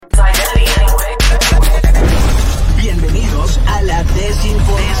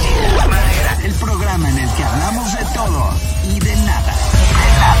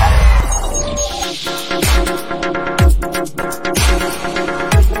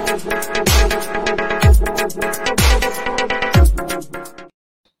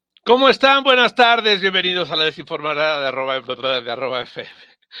¿Cómo están? Buenas tardes, bienvenidos a la desinformada de @FM.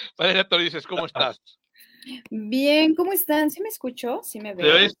 Valeria Torices, ¿cómo estás? Bien, ¿cómo están? ¿Sí me escucho? ¿Sí me Te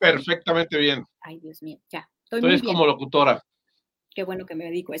veo? ves perfectamente bien. Ay, Dios mío, ya, estoy Tú muy eres bien. como locutora. Qué bueno que me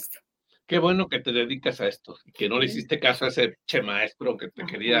dedico a esto. Qué bueno que te dedicas a esto y que no le hiciste caso a ese maestro que te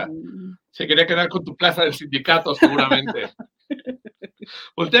se quería quedar con tu plaza del sindicato, seguramente.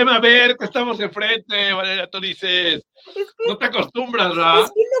 Voltéame a ver que estamos enfrente, Valeria Torices. No te acostumbras, ¿verdad?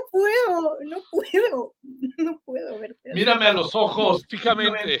 Es que no puedo verte. Mírame a los ojos,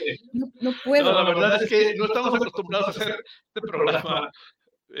 fijamente. No puedo. No, la verdad es que no estamos acostumbrados a hacer este programa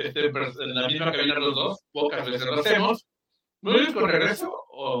en la misma cabina los dos. Pocas veces lo hacemos. ¿Me oyes con regreso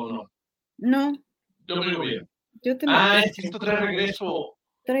o no? No. Yo me oigo bien. Yo también. Es que esto trae regreso.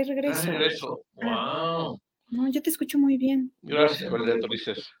 Trae regreso. Trae regreso. Wow. No, yo te escucho muy bien. Gracias, Valeria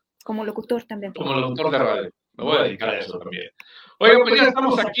Torices. Como locutor también. Como locutor de radio. Me voy a dedicar a eso también. Oigan, pues ya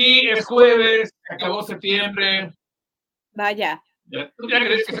estamos aquí, es jueves, acabó septiembre. Vaya. ¿Tú ya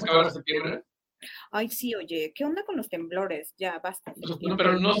crees que se acabó septiembre? Ay, sí, oye, ¿qué onda con los temblores? Ya, basta. No,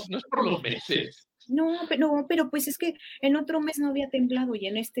 pero no es por los meses. No, pero pues es que en otro mes no había temblado y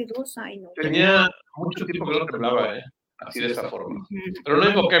en este 2, ay, no. Tenía mucho tiempo que no temblaba, así de esa forma. Pero no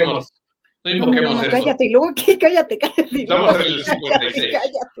invoquemos eso. Cállate, y luego ¿qué? Cállate. Estamos en el 56.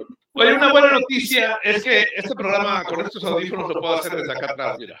 Cállate. Oye, una buena noticia es que este programa con estos audífonos lo puedo hacer desde acá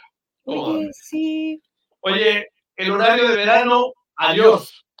atrás, mira. Oye, sí. Oye, el horario de verano,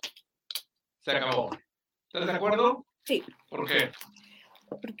 adiós. Se acabó. ¿Estás de acuerdo? Sí. ¿Por qué?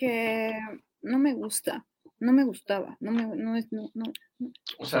 Porque no me gusta. No me gustaba. No.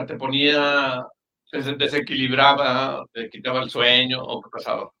 O sea, te ponía, desequilibraba, te quitaba el sueño, ¿o qué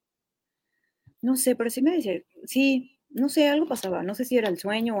pasaba? No sé, pero sí me decía, sí, no sé, algo pasaba. No sé si era el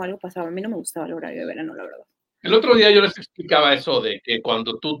sueño o algo pasaba. A mí no me gustaba el horario de verano, la verdad. El otro día yo les explicaba eso de que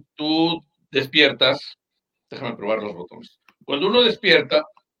cuando tú despiertas, déjame probar los botones. Cuando uno despierta,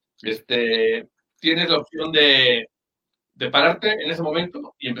 tienes la opción de pararte en ese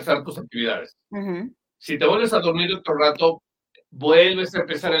momento y empezar tus actividades. Uh-huh. Si te vuelves a dormir otro rato, vuelves a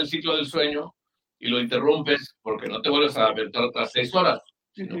empezar el ciclo del sueño y lo interrumpes porque no te vuelves a aventar otras 6 horas,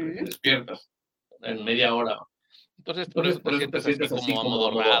 sino que te despiertas en media hora. Entonces, por eso te sientes así como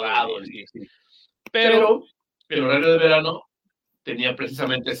amodorrado. Pero el horario de verano tenía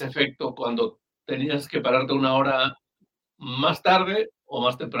precisamente ese efecto cuando tenías que pararte una hora más tarde o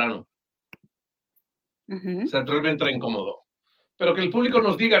más temprano. Uh-huh. O sea, realmente era incómodo. Pero que el público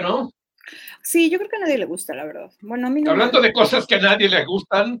nos diga, ¿no? Sí, yo creo que a nadie le gusta, la verdad. Bueno, a mí no. Hablando de cosas que a nadie le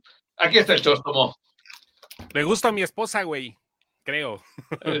gustan, aquí está el Chóstomo. Le gusta a mi esposa, güey. Creo.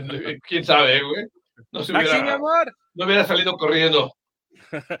 ¿Quién sabe, güey? No hubiera salido corriendo.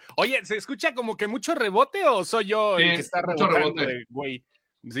 Oye, ¿se escucha como que mucho rebote o soy yo el que está rebotando, güey?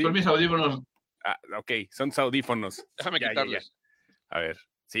 ¿Sí? Son mis audífonos. Ok, son tus audífonos. Déjame quitarlos. Ya. A ver,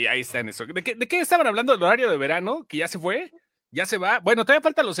 sí, ahí está en eso. ¿De qué estaban hablando del horario de verano? ¿Que ya se fue? ¿Ya se va? Bueno, todavía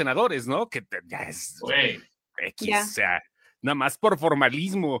faltan los senadores, ¿no? Que ya es... Güey. O sea, nada más por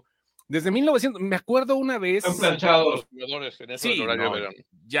formalismo. Desde 1900, me acuerdo una vez... Han planchado los senadores en eso del horario de verano.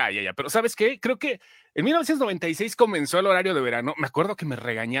 Ya. Pero ¿sabes qué? Creo que en 1996 comenzó el horario de verano. Me acuerdo que me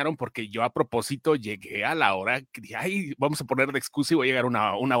regañaron porque yo a propósito llegué a la hora que dije, ay, vamos a poner de excusa y voy a llegar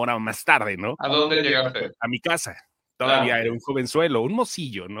una hora más tarde, ¿no? ¿A dónde llegaste? A mi casa. Todavía era un jovenzuelo, un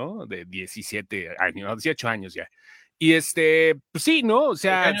mocillo, ¿no? De 17 años, 18 años ya. Y pues sí, ¿no? O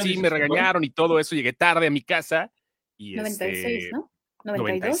sea, sí, me regañaron y todo eso. Llegué tarde a mi casa. Y 96, ¿no?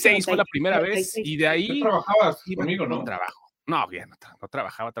 96 fue la primera vez. Y de ahí... ¿Tú trabajabas conmigo, no? No trabajo. No, bien, no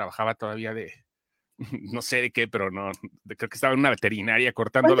trabajaba todavía de... No sé de qué, pero no. Creo que estaba en una veterinaria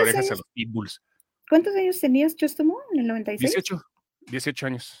cortando las orejas a los pitbulls. ¿Cuántos años tenías, Chóstomo, en el 96? 18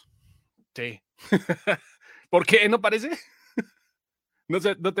 años. Sí. ¿Por qué? ¿No parece? No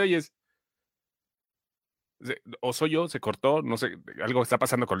sé, no te oyes. O soy yo, se cortó, no sé, algo está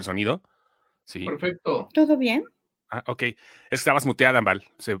pasando con el sonido. Sí. Perfecto. ¿Todo bien? Ok. Estabas muteada, Val.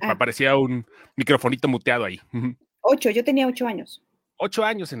 Aparecía un microfonito muteado ahí. 8, yo tenía 8 años. 8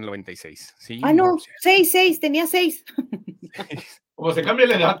 años en el 96, sí. No, 6, tenía 6. Como se cambia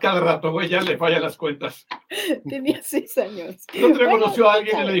la edad cada rato, güey, ya le fallan las cuentas. Tenía 6 años. ¿No te conoció a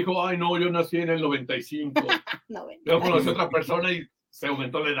alguien y le dijo, ay, no, yo nací en el 95? Luego conoció a otra persona y se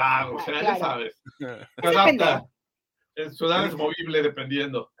aumentó la edad, o sea, claro. Ya sabes. Se adapta. Su edad es movible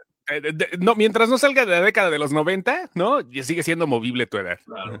dependiendo. No, mientras no salga de la década de los 90, ¿no? Sigue siendo movible tu edad.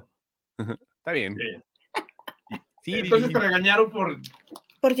 Claro. Está bien. Sí, entonces te regañaron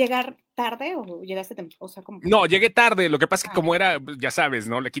por llegar tarde o llegaste temprano? O sea, como... No, llegué tarde. Lo que pasa es que como era, ya sabes,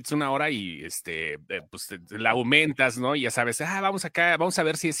 ¿no? Le quitas una hora y pues la aumentas, ¿no? Y ya sabes, vamos acá, vamos a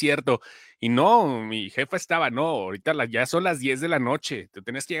ver si es cierto. Y no, mi jefa estaba, no, ahorita ya son las 10 de la noche. Te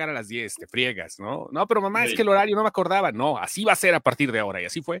tenías que llegar a las 10, te friegas, ¿no? No, pero mamá, es que el horario no me acordaba. No, así va a ser a partir de ahora. Y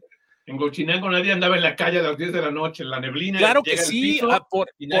así fue. En Huachinango nadie andaba en la calle a las 10 de la noche, en la neblina. Claro que llega sí, el piso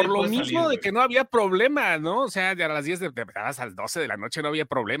por lo mismo salir, de que no había problema, ¿no? O sea, ya a las 10 a las 12 de la noche no había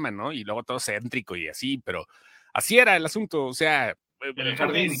problema, ¿no? Y luego todo céntrico y así, pero así era el asunto, o sea, en el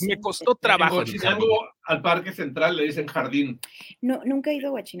jardín. Me costó trabajo. En Huachinango, al Parque Central le dicen jardín. No, nunca he ido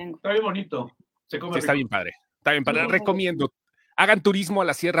a Huachinango. Está bien bonito. Se come está bien padre. Está bien padre. Recomiendo. Hagan turismo a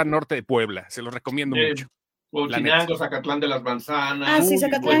la Sierra Norte de Puebla. Se los recomiendo mucho. Huachinango, Zacatlán de las Manzanas. Ah, sí,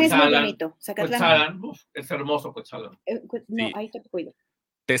 Zacatlán es muy bonito. Zacatlán. Es hermoso, Cuetzalan. No, ahí te cuido.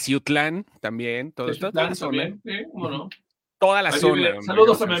 Teciutlán también. Toda la zona. ¿Cómo no? Toda la zona.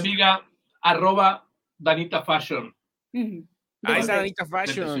 Saludos a mi amiga @Danita Fashion. Esa Danita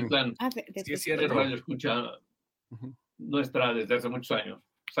Fashion. Sí, es cierto. Radio escucha nuestra desde hace muchos años.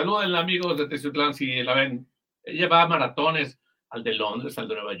 Saludos amigos de Teciutlán si la ven. Ella va a maratones. Al de Londres, al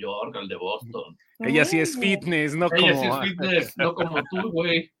de Nueva York, al de Boston. Ella sí es fitness, no Ella sí es fitness, no como tú,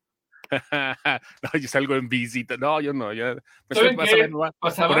 güey. No, yo salgo en visita. No, yo no. ¿Saben qué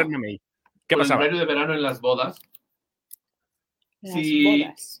pasaba? ¿Qué pasaba? El horario de verano en las bodas.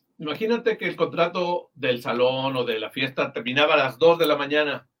 Bodas. Imagínate que el contrato del salón o de la fiesta terminaba a las 2 de la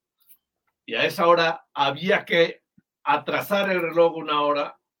mañana y a esa hora había que atrasar el reloj una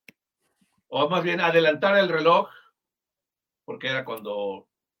hora o más bien adelantar el reloj porque era cuando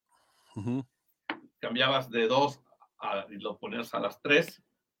cambiabas de 2 y lo ponías a las 3,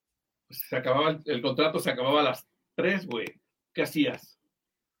 pues se acababa el contrato, se acababa a las 3, güey. ¿Qué hacías?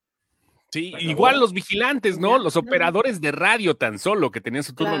 Sí, igual los vigilantes, ¿no? Los operadores de radio tan solo que tenían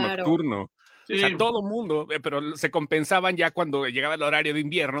su turno nocturno. Sí. O sea, todo mundo, pero se compensaban ya cuando llegaba el horario de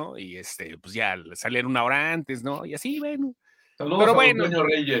invierno y pues ya salían una hora antes, ¿no? Y así, bueno. Saludos pero bueno, a Toño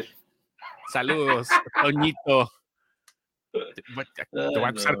Reyes. Saludos, Toñito. Te voy a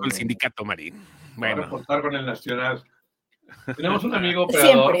acusar con el sindicato, Marín. Bueno. Voy a reportar con el Nacional. Tenemos un amigo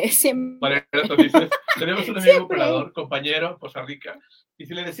operador. Siempre. Tenemos un amigo operador, compañero, Costa Rica. Y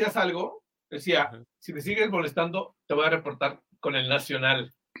si le decías algo, decía, si me sigues molestando, te voy a reportar con el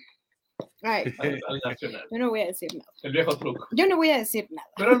Nacional. Ay, al Nacional. Yo no voy a decir nada. El viejo truco. Yo no voy a decir nada.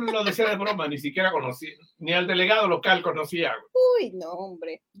 Pero no lo decía de broma, ni siquiera conocía, ni al delegado local conocía. Uy, no,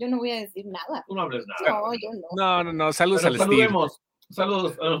 hombre, yo no voy a decir nada. Tú no hables nada. No, yo no. No, saludos al saludemos.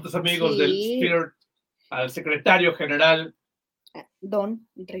 Saludos a nuestros amigos del Spirit, al secretario general. Don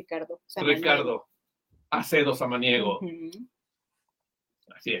Ricardo. Ricardo Acedo Samaniego.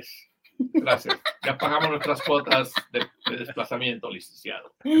 Así es. Gracias. Ya pagamos nuestras cuotas de desplazamiento,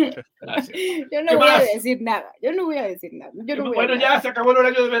 licenciado. Gracias. Yo no voy a decir nada. Bueno, ya se acabó el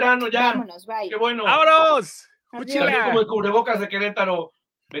horario de verano, ya. Vámonos, bye. Qué bueno. ¡Vámonos! También como el cubrebocas de Querétaro.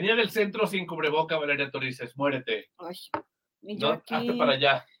 Venía del centro sin cubreboca, Valeria Torices. Muérete. Ay, ¿no? Hazte para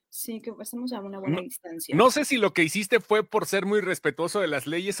allá. Sí, que pasemos a una buena distancia. No sé si lo que hiciste fue por ser muy respetuoso de las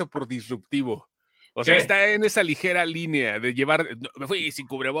leyes o por disruptivo. O sea, está en esa ligera línea de llevar, me fui sin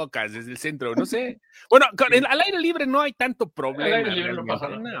cubrebocas desde el centro, no sé. Bueno, al aire libre no hay tanto problema. Al aire libre no pasa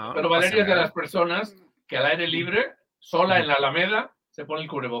nada. No, pero Valeria es de las personas que al aire libre, sola en la Alameda, se pone el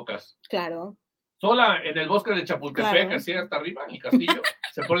cubrebocas. Claro. Sola en el bosque de Chapultepec, así hasta arriba, en el castillo,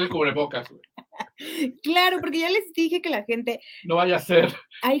 se pone el cubrebocas. Claro, porque ya les dije que la gente... No vaya a ser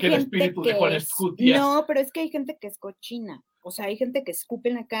que el espíritu de Juan Escutias. No, pero es que hay gente que es cochina. O sea, hay gente que escupe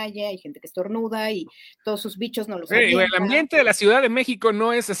en la calle, hay gente que estornuda y todos sus bichos no los avientan. El ambiente de la Ciudad de México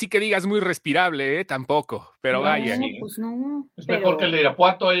no es así que digas muy respirable, tampoco, pero no, vaya. Pues no. Es mejor que el de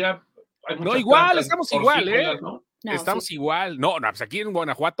Irapuato, allá. No, igual, estamos igual, ¿no? No, estamos igual. No, pues aquí en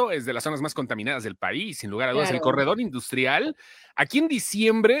Guanajuato es de las zonas más contaminadas del país, sin lugar a dudas. Claro. El corredor industrial, aquí en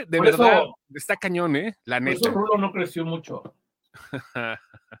diciembre, de verdad, está cañón, la neta. Por eso Rulo no creció mucho.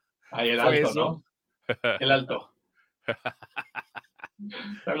 Ahí el alto, eso. ¿No? El alto.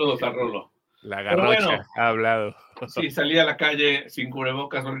 Saludos a Rulo. La garrocha ha hablado. Sí, salí a la calle sin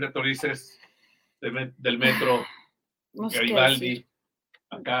cubrebocas, Valeria Torices, del metro, no sé Garibaldi,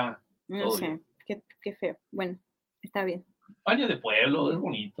 acá. No sé, qué feo. Bueno, está bien. Baño de pueblo, es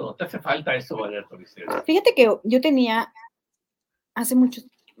bonito. ¿Te hace falta eso, Valeria Torices? Fíjate que yo tenía hace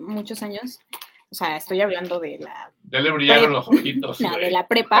muchos años, o sea, estoy hablando de la... Ya le brillaron los ojitos. No, de la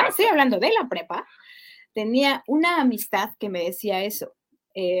prepa, estoy hablando de la prepa. Tenía una amistad que me decía eso.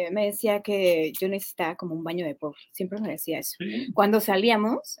 Me decía que yo necesitaba como un baño de pueblo. Siempre me decía eso. ¿Sí? Cuando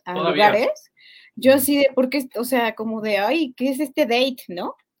salíamos a lugares, yo así de, porque, o sea, como de, ay, ¿qué es este date,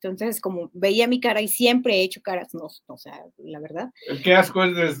 no? Entonces, como veía mi cara y siempre he hecho caras, no, o sea, la verdad. El qué asco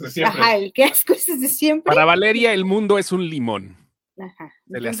es desde siempre. Ajá, el qué asco es desde siempre. Para Valeria, el mundo es un limón. Ajá.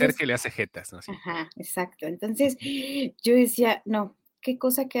 Se le acerca y le hace jetas, ¿no? Sí. Ajá, exacto. Entonces, yo decía, no, qué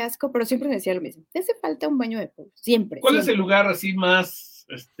cosa, qué asco, pero siempre me decía lo mismo. Te hace falta un baño de polvo, siempre. ¿Cuál siempre. es el lugar así más,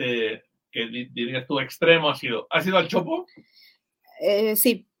 que dirías tú, extremo has ido? ¿Has ido al Chopo?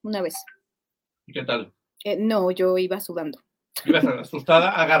 Sí, una vez. ¿Y qué tal? No, yo iba sudando. ¿Ibas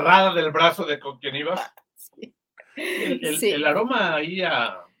asustada, agarrada del brazo de con quien ibas? Sí. El aroma ahí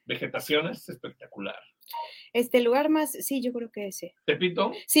a vegetación es espectacular. Lugar más, sí, yo creo que ese.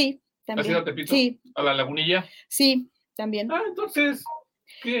 ¿Tepito? Sí, también. ¿Has ido a Tepito? Sí. ¿A la Lagunilla? Sí, también. Ah, entonces,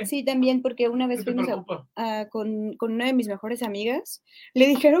 ¿qué? Sí, también, porque una vez ¿Qué te fuimos preocupa? con una de mis mejores amigas, le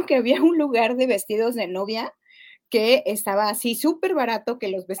dijeron que había un lugar de vestidos de novia que estaba así súper barato, que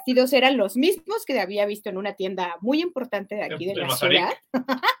los vestidos eran los mismos que había visto en una tienda muy importante de aquí de la ciudad.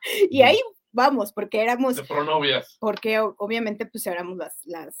 Y ahí vamos, porque éramos... De pronovias. Porque obviamente pues éramos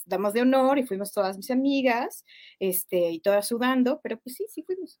las damas de honor y fuimos todas mis amigas, y todas sudando, pero pues sí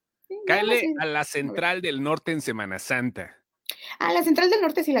fuimos. Sí, cáele a la Central del Norte en Semana Santa. Ah, la Central del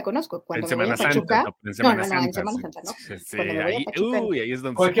Norte sí la conozco. Cuando en Semana Santa, no, en Semana Santa. En Semana Santa, ¿no? Sí, Cuando me voy ahí, a Pachuca, ahí es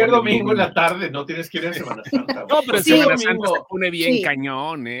donde cualquier domingo en la tarde, no tienes que ir en Semana Santa. No, pero en Semana Santa se pone bien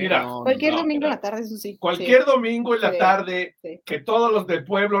cañón, ¿eh? Mira, cualquier domingo en la tarde, eso sí. Cualquier domingo en la tarde, que todos los del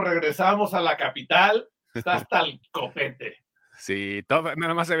pueblo regresamos a la capital, está hasta el copete. Sí,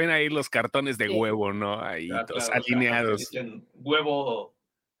 nada más se ven ahí los cartones de huevo, ¿no? Ahí todos alineados. O sea, huevo,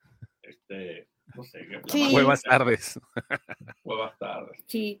 no sé. Huevas tardes. Huevas tardes.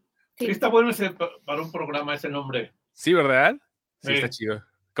 Sí. Está bueno para un programa ese nombre. Sí, ¿verdad? Sí, está chido.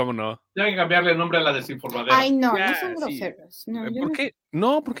 ¿Cómo no? Ya hay que cambiarle el nombre a la desinformadera. Ay, no son groseros. No, ¿Por qué?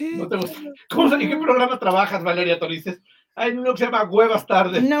 No, ¿por qué? ¿No te gusta? ¿En qué programa trabajas, Valeria? Tú dices, hay uno que se llama Huevas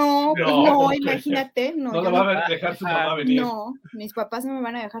Tardes. No, imagínate. No la va a dejar su mamá venir. No, mis papás no me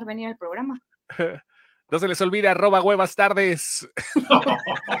van a dejar venir al programa. No se les olvide, @huevas tardes.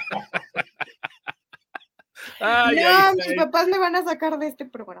 Mis papás me van a sacar de este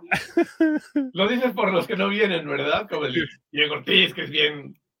programa. Lo dices por los que no vienen, ¿verdad? Como el Diego Ortiz, que es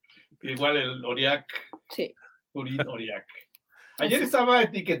bien, igual el Oriac. Sí. Turín Oriac. Ayer estaba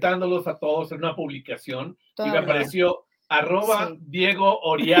etiquetándolos a todos en una publicación y me apareció @Diego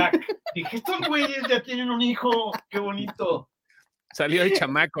Oriac. Dije, estos güeyes ya tienen un hijo, qué bonito. Salió el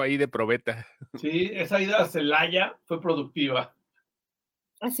chamaco ahí de probeta. Sí, esa ida a Celaya fue productiva.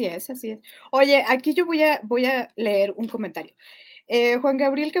 Así es. Oye, aquí yo voy a leer un comentario. Juan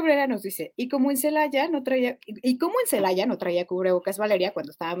Gabriel Cabrera nos dice, ¿y cómo en Celaya no traía cubrebocas, Valeria,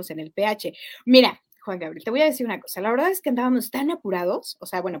 cuando estábamos en el PH? Mira, Juan Gabriel, te voy a decir una cosa. La verdad es que andábamos tan apurados, o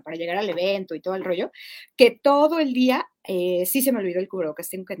sea, bueno, para llegar al evento y todo el rollo, que todo el día sí se me olvidó el cubrebocas,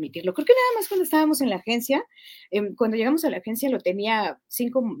 tengo que admitirlo. Creo que nada más cuando estábamos en la agencia, cuando llegamos a la agencia lo tenía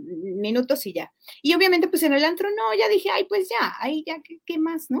 5 minutos y ya. Y obviamente, pues en el antro no, ya dije, ay, pues ya, ahí ya, ¿qué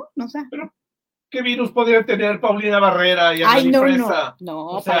más, no? No sé. Pero, ¿qué virus podría tener Paulina Barrera y Ana Fresa? No,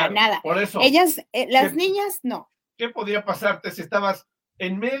 o sea, para nada. Por eso. Ellas, las niñas, no. ¿Qué podía pasarte si estabas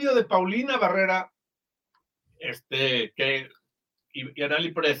en medio de Paulina Barrera y Ana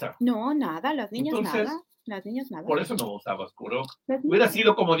Fresa? No, nada, las niñas nada. Las niñas nada. Por eso no usabas cubro. Hubiera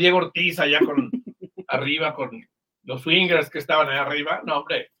sido como Diego Ortiz allá arriba con los swingers que estaban allá arriba. No,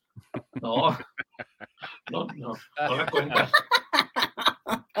 hombre. No la cuenta.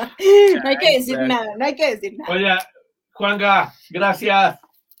 No hay que decir nada. Oye, Juanga, gracias.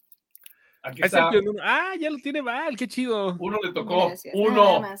 Aquí está. Ya lo tiene mal, qué chido. Uno le tocó.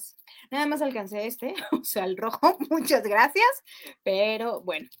 Gracias. Nada más alcancé o sea, el rojo. Muchas gracias. Pero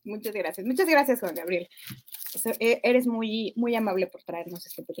bueno, muchas gracias. Muchas gracias, Juan Gabriel. Eres muy, muy amable por traernos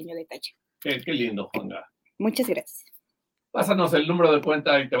este pequeño detalle. Qué lindo, Juanga. Muchas gracias. Pásanos el número de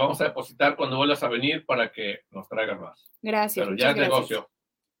cuenta y te vamos a depositar cuando vuelvas a venir para que nos traigas más. Gracias. Pero ya es negocio.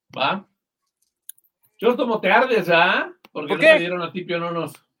 ¿Va? Yo tomo tardes, ¿ah? Porque no me dieron a ti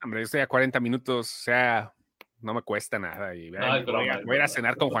piononos. Hombre, yo estoy a 40 minutos, o sea, no me cuesta nada. Y voy a ir a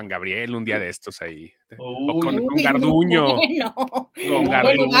cenar con Juan Gabriel un día de estos ahí. O con Garduño. Con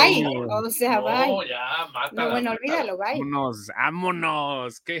Garduño. Bye. O sea, bye. No, ya, mátala. No, bueno, olvídalo, bye.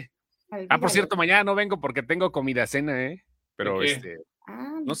 Vámonos. ¿Qué? Por cierto, mañana no vengo porque tengo comida cena, ¿eh? Pero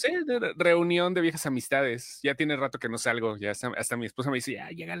no sé, reunión de viejas amistades. Ya tiene rato que no salgo. Ya hasta mi esposa me dice,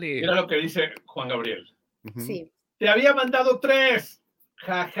 llégale. Mira lo que dice Juan Gabriel. Sí. Te había mandado 3.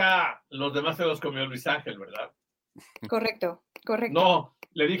 Jaja. Los demás se los comió Luis Ángel, ¿verdad? Correcto. No,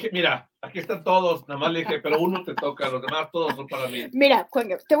 le dije, mira, aquí están todos. Nada más le dije, pero uno te toca, los demás todos son para mí. Mira, Juan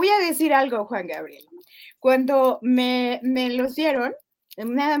Gabriel, te voy a decir algo, Juan Gabriel. Cuando me los dieron,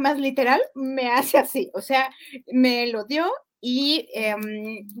 nada más literal, me hace así, o sea, me lo dio y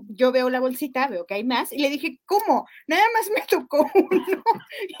yo veo la bolsita, veo que hay más, y le dije, ¿cómo? Nada más me tocó uno,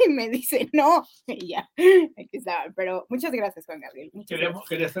 y me dice, no, y ya, aquí estaba, pero muchas gracias, Juan Gabriel.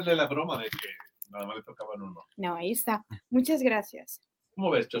 Quería hacerle la broma de que nada más le tocaban uno. No, ahí está, muchas gracias. ¿Cómo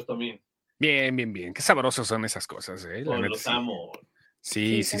ves, Chostomín? Bien, bien, bien. Qué sabrosos son esas cosas, ¿eh? La neta, Los sí. amo.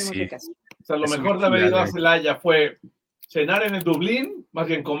 Sí. O sea, lo mejor de haber ido a Celaya fue cenar en el Dublín, más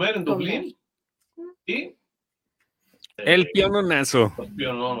bien comer en Dublín, y el piononazo. Los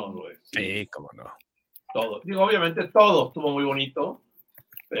piononos, güey. Sí, cómo no. Todo. Digo, obviamente todo estuvo muy bonito,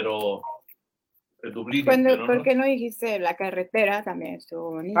 pero el Dublín. ¿Por qué no dijiste la carretera? También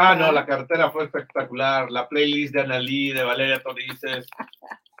estuvo bonita. Ah, no, la carretera fue espectacular. La playlist de Analí, de Valeria Torices.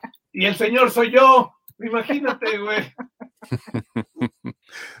 Y el señor soy yo. Imagínate, güey.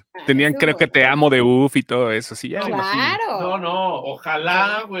 Tenían, creo que Te Amo de UF y todo eso, sí, ya. No, claro. No,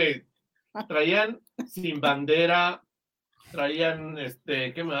 ojalá, güey. Traían Sin Bandera, traían,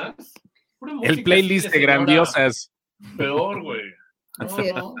 ¿qué más? El playlist de Grandiosas. Peor, güey.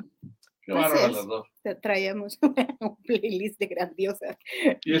 Así no. Qué bárbaro las dos. Traíamos un playlist de Grandiosas.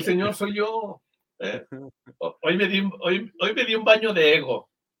 Y el señor soy yo. Hoy me di un baño de ego.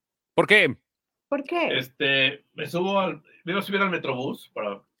 ¿Por qué? ¿Por qué? Me iba a subir al Metrobús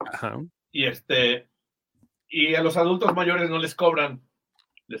y a los adultos mayores no les cobran,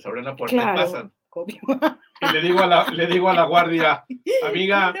 les abren la puerta y pasan. Obvio. Y le digo a la guardia,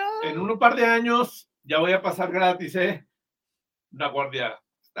 amiga, en un par de años ya voy a pasar gratis, ¿eh? Una guardia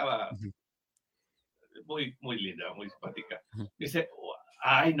estaba muy, muy linda, muy simpática. Dice,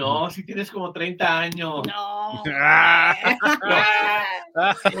 ay, no, si tienes como 30 años. No.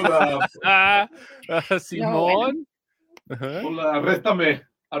 Simón. Hola,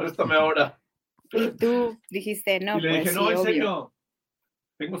 arréstame ahora. Y tú dijiste, no. Y le dije, no, en serio,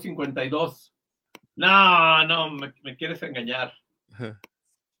 tengo 52. No, me quieres engañar.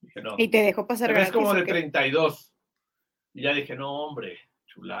 Dije, no. Y te dejó pasar gratis. Es como de 32. Y ya dije, no, hombre,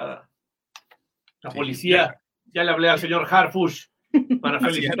 chulada. La policía, ya le hablé al señor Harfush para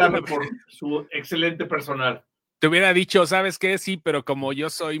felicitarme por su excelente personal. Te hubiera dicho, ¿sabes qué? Sí, pero como yo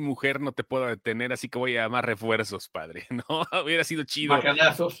soy mujer, no te puedo detener, así que voy a llamar refuerzos, padre. No, hubiera sido chido.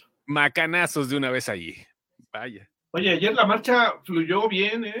 Macanazos de una vez allí. Vaya. Oye, ayer la marcha fluyó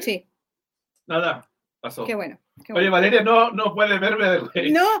bien, ¿eh? Sí. Nada, pasó. Qué bueno. Oye, Valeria no puede verme,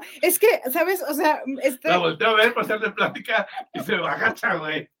 güey. No, es que, ¿sabes? O sea, la volteo a ver para hacerle plática y se me agacha,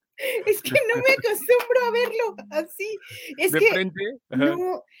 güey. Es que no me acostumbro a verlo así. Es ¿De que frente?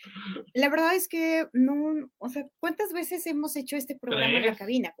 No, la verdad es que no, o sea, ¿cuántas veces hemos hecho este programa en la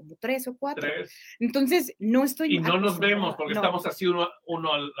cabina? Como 3 o 4. 3. Entonces, no estoy. Y no nos vemos porque estamos así uno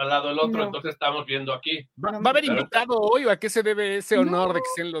al lado del otro, entonces estamos viendo aquí. ¿Va a haber invitado hoy o a qué se debe ese honor de que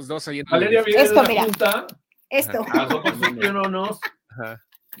estén los dos ahí? Valeria viene de la junta. Esto.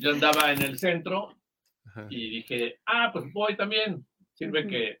 Yo andaba en el centro y dije, pues voy también. Sirve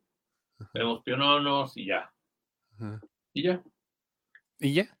que vemos piononos y ya. ¿Y ya?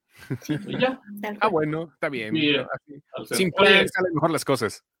 ¿Y ya? Sí. ¿Y ya? Bueno, está bien. Sin plan salen mejor las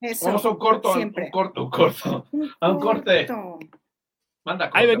cosas. Eso, vamos a un corto. A un corte. Manda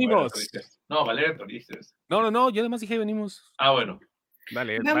corte. Ahí venimos. Valeria Torices. No, yo además dije ahí venimos. Bueno.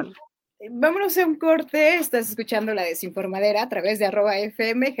 Vale. Vámonos a un corte. Estás escuchando La Desinformadera a través de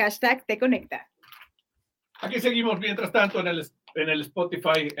 @FM, #TeConecta. Aquí seguimos, mientras tanto, en el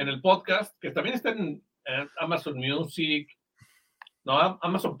Spotify, en el podcast, que también está en Amazon Music. No,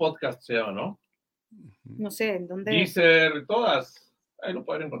 Amazon Podcast se llama, ¿no? No sé, ¿en dónde? Deezer, todas. Ahí lo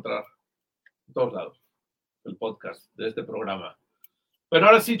pueden encontrar. En todos lados. El podcast de este programa. Pero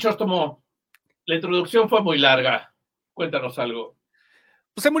ahora sí, Chóstomo, la introducción fue muy larga. Cuéntanos algo.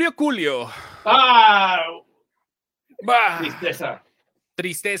 Pues se murió Julio.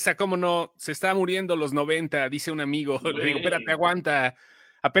 Tristeza, cómo no. Se está muriendo los 90, dice un amigo. Le digo, espérate, aguanta.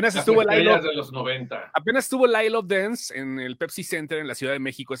 Apenas estuvo el de los 90. Apenas estuvo el I Love Dance en el Pepsi Center en la Ciudad de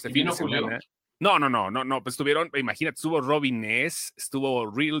México este fin de semana. No, pues estuvieron, imagínate, estuvo Robin Ness,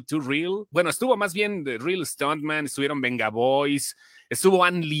 estuvo Real to Real, bueno, estuvo más bien The Real Stuntman, estuvieron Venga Boys, estuvo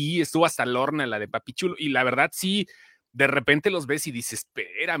Ann Lee, estuvo hasta Lorna, la de Papi Chulo, y la verdad sí, de repente los ves y dices,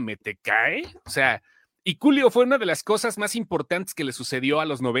 espérame, ¿te cae? O sea, y Julio fue una de las cosas más importantes que le sucedió a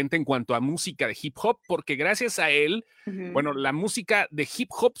los 90 en cuanto a música de hip hop, porque gracias a él, bueno, la música de hip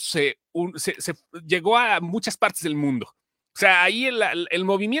hop se llegó a muchas partes del mundo. O sea, ahí el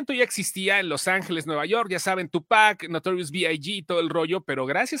movimiento ya existía en Los Ángeles, Nueva York, ya saben, Tupac, Notorious B.I.G. y todo el rollo, pero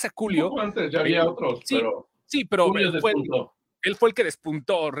gracias a Julio... Antes ya había otros, pero él fue el que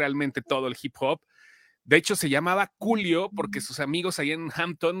despuntó realmente todo el hip hop. De hecho, se llamaba Julio porque sus amigos allá en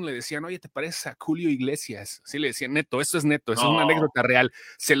Hampton le decían, oye, ¿te pareces a Julio Iglesias? Sí, le decían, neto, esto es neto, eso es una anécdota real,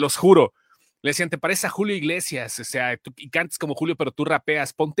 se los juro. Le decían, ¿te pareces a Julio Iglesias? O sea, tú y cantas como Julio, pero tú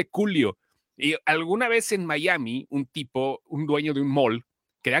rapeas, ponte Julio. Y alguna vez en Miami, un tipo, un dueño de un mall,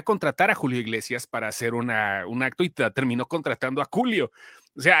 quería contratar a Julio Iglesias para hacer un acto y terminó contratando a Julio.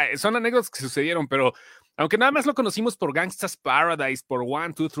 O sea, son anécdotas que sucedieron, pero aunque nada más lo conocimos por Gangsta's Paradise, por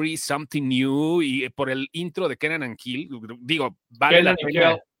 1, 2, 3, Something New y por el intro de Kenan and Kel, digo, vale Kenan la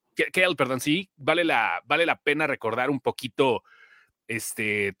pena. Kel, perdón, sí, vale la pena recordar un poquito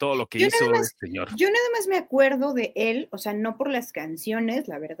todo lo que hizo el señor. Yo nada más me acuerdo de él, o sea, no por las canciones,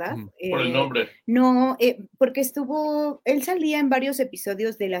 la verdad. Por el nombre. No, porque él salía en varios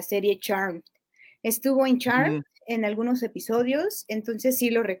episodios de la serie Charmed. Estuvo en Charmed en algunos episodios, entonces sí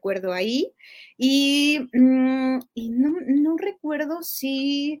lo recuerdo ahí. Y no recuerdo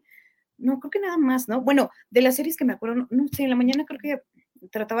si, no, creo que nada más, ¿no? Bueno, de las series que me acuerdo, no sé, en la mañana creo que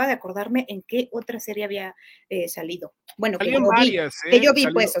trataba de acordarme en qué otra serie había salido. Bueno, que yo, varias, vi, que yo vi,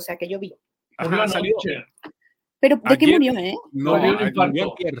 pues, o sea, que yo vi. Ajá, salió. Pero, ¿de qué murió, No, dio un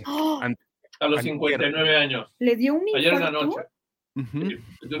infarto. A los 59 años. ¿Le dio un infarto? Ayer en la noche.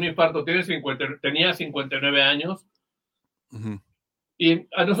 Le dio un infarto. Tenía 59 años. Y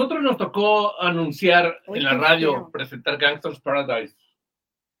a nosotros nos tocó anunciar en la radio, presentar Gangsta's Paradise.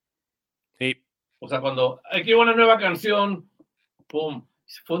 Sí. O sea, cuando aquí va una nueva canción, ¡pum!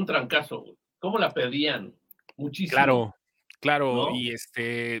 Fue un trancazo. ¿Cómo la pedían? Muchísimo. Claro. ¿No?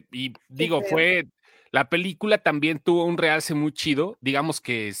 Y digo, fue... La película también tuvo un realce muy chido. Digamos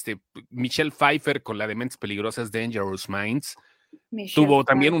que Michelle Pfeiffer con la de Mentes Peligrosas, Dangerous Minds, tuvo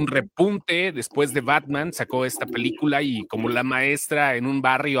también un repunte después de Batman, sacó esta película y como la maestra en un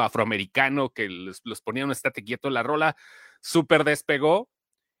barrio afroamericano que los ponía un estate quieto, la rola súper despegó.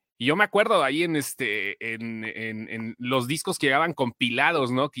 Y yo me acuerdo ahí en los discos que llegaban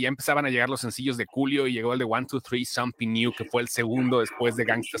compilados, ¿no? Que ya empezaban a llegar los sencillos de Julio y llegó el de 1, 2, 3, Something New, que fue el segundo después de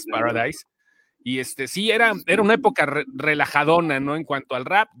Gangsta's Paradise. Y sí, era una época relajadona, ¿no? En cuanto al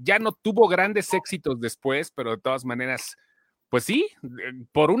rap, ya no tuvo grandes éxitos después, pero de todas maneras, pues sí,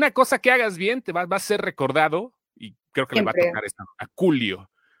 por una cosa que hagas bien, te va a ser recordado, y creo que siempre le va a tocar esto a Julio.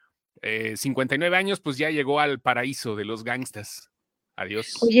 59 años, pues ya llegó al paraíso de los gangstas.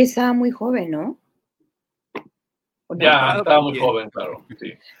 Adiós. Oye, estaba muy joven, ¿no? Ya, estaba muy joven, claro.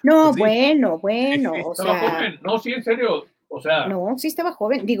 Sí. No, pues sí. bueno, o estaba sea... joven. No, sí, en serio. O sea, no, sí estaba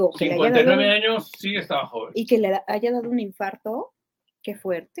joven, digo, que 59 le haya dado, años, sí estaba joven. Y que le haya dado un infarto, qué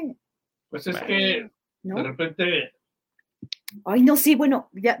fuerte. Pues es que, ¿no? De repente... Ay, no, sí, bueno,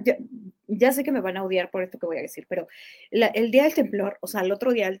 ya sé que me van a odiar por esto que voy a decir, pero el día del temblor, o sea, el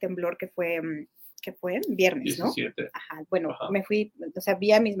otro día del temblor que fue viernes, 17. ¿no? Ajá, bueno, me fui, o sea,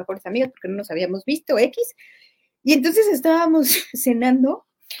 vi a mis mejores amigas porque no nos habíamos visto, X, y entonces estábamos cenando.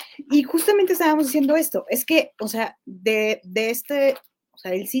 Y justamente estábamos diciendo esto, es que, o sea, o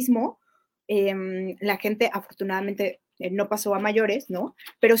sea, del sismo, la gente afortunadamente no pasó a mayores, ¿no?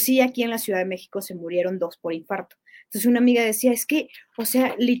 Pero sí aquí en la Ciudad de México se murieron 2 por infarto. Entonces una amiga decía, es que, o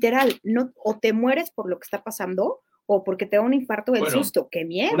sea, literal, no, o te mueres por lo que está pasando, o porque te da un infarto del susto, qué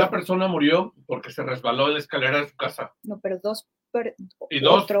miedo. Una persona murió porque se resbaló en la escalera de su casa. No, pero 2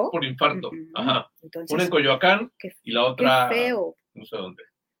 por infarto. Ajá. Entonces, una en Coyoacán y la otra, qué feo. No sé dónde.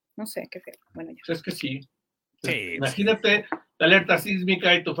 No sé, qué feo. Bueno, ya. Pues es que sí. Imagínate la alerta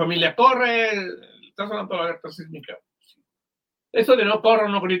sísmica y tu familia corre. Estás hablando de la alerta sísmica. Eso de no corro,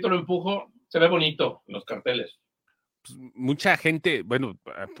 no grito, no empujo, se ve bonito en los carteles. Pues mucha gente, bueno,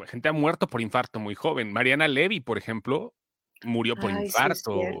 gente ha muerto por infarto muy joven. Mariana Levy, por ejemplo, murió por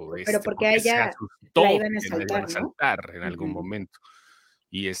infarto. Sí, pero porque a ella la iban a saltar, en algún momento.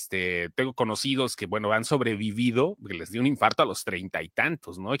 Y tengo conocidos que, bueno, han sobrevivido, que les dio un infarto a los 30 y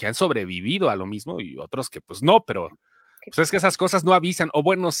tantos, ¿no? Que han sobrevivido a lo mismo y otros que, pues no, pero pues es que esas cosas no avisan, o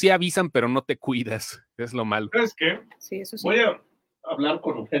bueno, sí avisan, pero no te cuidas, es lo malo. ¿Sabes qué? Sí, eso sí. Voy a hablar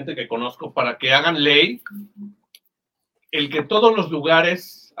con gente que conozco para que hagan ley el que todos los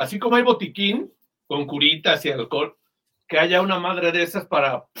lugares, así como hay botiquín con curitas y alcohol, que haya una madre de esas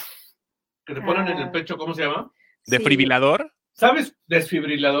para que te ponen en el pecho, ¿cómo se llama? ¿Defibrilador? ¿Sabes?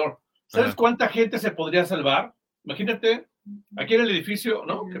 Desfibrilador. ¿Sabes cuánta gente se podría salvar? Imagínate, aquí en el edificio,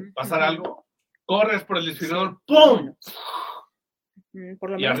 ¿no? Que pasara algo, corres por el desfibrilador, ¡pum!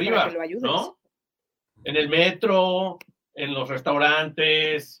 Por lo menos y arriba, para que lo ayudes, ¿no? En el metro, en los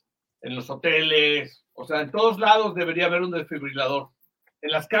restaurantes, en los hoteles, o sea, en todos lados debería haber un desfibrilador.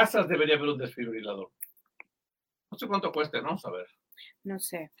 En las casas debería haber un desfibrilador. No sé cuánto cueste, ¿no? A ver. No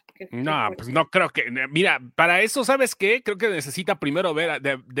sé. No, pues no creo que. Mira, para eso, ¿sabes qué? Creo que necesita primero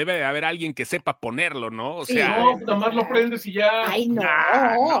debe de haber alguien que sepa ponerlo, ¿no? O sea. No, nomás lo prendes y ya. Ay, no.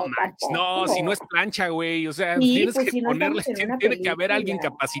 No, si no es plancha, güey. O sea, sí, tienes pues que si no ponerle, tiene que haber alguien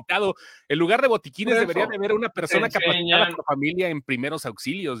capacitado. En lugar de botiquines debería de haber una persona capacitada por familia en primeros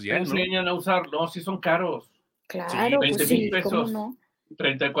auxilios, ya, te enseñan a usar, no, sí son caros. Claro, 20,000 pesos. ¿Cómo no?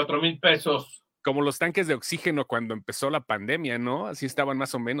 34,000 pesos. Como los tanques de oxígeno cuando empezó la pandemia, ¿no? Así estaban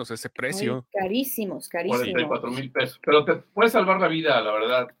más o menos ese precio. Ay, carísimos. 44,000 pesos. Pero te puede salvar la vida, la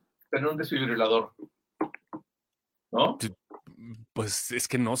verdad, tener un desfibrilador, ¿no? Pues es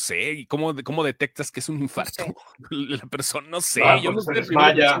que no sé. ¿Y cómo detectas que es un infarto? No sé. La persona, no sé. Yo no se sé.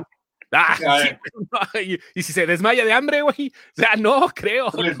 desmaya. Sí, y si se desmaya de hambre, güey. O sea, no creo.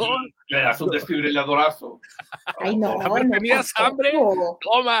 Le das un desfibriladorazo. Ay, no. A ver, ¿tenías hambre?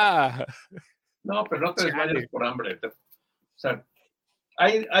 Toma. No, pero no te desmayas por hambre. O sea,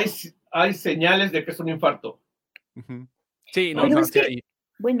 hay señales de que es un infarto. Sí, no, sí hay.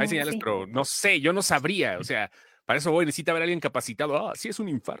 Hay señales, pero no sé, yo no sabría. O sea, para eso necesita haber alguien capacitado. Sí es un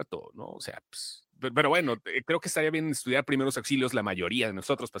infarto, ¿no? O sea, pues, pero bueno, creo que estaría bien estudiar primeros auxilios la mayoría de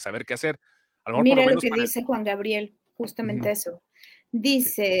nosotros para saber qué hacer. A lo mejor mira por lo lo menos que dice Juan Gabriel, justamente eso.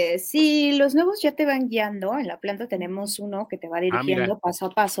 Dice, si los nuevos ya te van guiando, en la planta tenemos uno que te va dirigiendo paso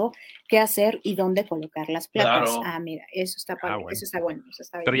a paso qué hacer y dónde colocar las placas. Claro. Mira, eso está bueno. Eso está bueno. Eso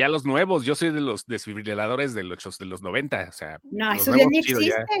está bien. Pero ya los nuevos, yo soy de los desfibriladores de los 90, o sea. No, esos ya ni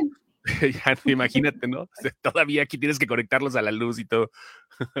existen. Ya, imagínate, ¿no? O sea, todavía aquí tienes que conectarlos a la luz y todo.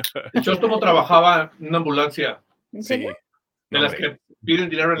 Yo como trabajaba en una ambulancia. ¿En serio? De las que piden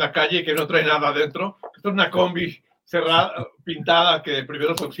dinero en la calle y que no trae nada adentro. Esto es una combi cerrada, pintada, que de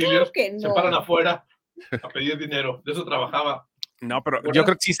primeros auxilios se paran afuera a pedir dinero. De eso trabajaba. No, pero yo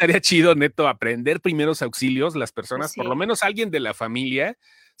creo que sí estaría chido, neto, aprender primeros auxilios, las personas, por lo menos alguien de la familia,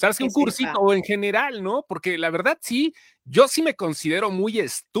 sabes que un cursito o en general, ¿no? Porque la verdad sí, yo sí me considero muy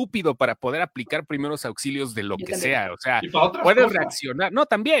estúpido para poder aplicar primeros auxilios de lo que sea, o sea, puedes reaccionar, no,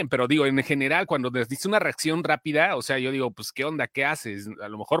 también, pero digo, en general, cuando dice una reacción rápida, o sea, yo digo, pues, ¿qué onda? ¿Qué haces? A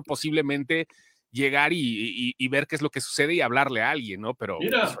lo mejor posiblemente llegar y ver qué es lo que sucede y hablarle a alguien, ¿no? Pero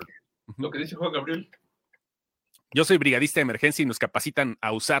mira, lo que dice Juan Gabriel. Yo soy brigadista de emergencia y nos capacitan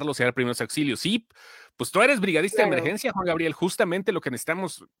a usarlos y a dar primeros auxilios. Sí, pues tú eres brigadista de emergencia, Juan Gabriel. Justamente lo que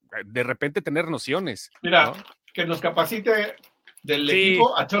necesitamos, de repente, tener nociones. Mira, ¿no? Que nos capacite del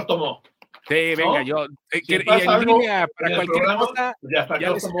equipo a Chortomó. Sí, venga, ¿no? yo. Si en línea, para cualquier cosa. Ya está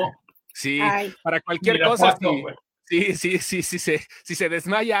Chortomó. Sí, para cualquier cosa. Si se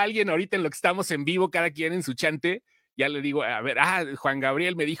desmaya alguien ahorita en lo que estamos en vivo, cada quien en su chante. Ya le digo, a ver, Juan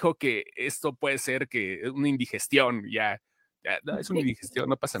Gabriel me dijo que esto puede ser que una indigestión, no, es una indigestión,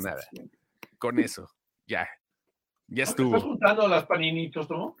 no pasa nada. Con eso, ya estuvo. ¿Estás juntando las paninitos,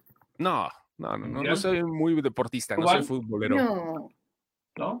 no? No soy muy deportista, no soy futbolero.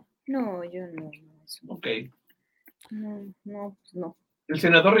 ¿No? No, yo no. Ok. No. El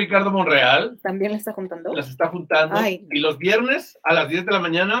senador Ricardo Monreal. ¿También las está juntando? Las está juntando. Ay. Y los viernes a las 10 de la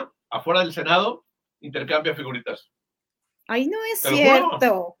mañana, afuera del Senado, intercambia figuritas. Ay, no es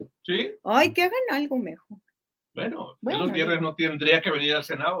cierto. ¿Sí? Ay, que hagan algo mejor. Bueno, los viernes no tendría que venir al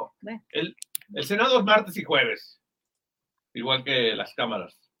Senado. Bueno. El Senado es martes y jueves, igual que las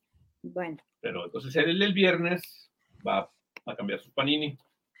cámaras. Bueno. Pero entonces él el viernes va a cambiar su panini.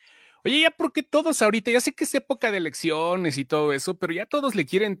 Oye, ya porque todos ahorita, ya sé que es época de elecciones y todo eso, pero ya todos le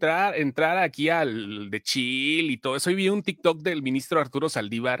quieren entrar aquí al de chill y todo eso. Hoy vi un TikTok del ministro Arturo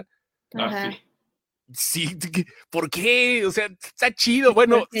Saldívar. Sí. Sí, ¿por qué? O sea, está chido.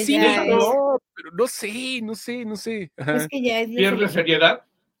 Bueno, sí, pero no sé. Es que ya es ¿Pierde seriedad?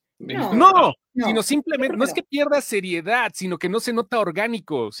 No, sino simplemente, no es que pierda seriedad, sino que no se nota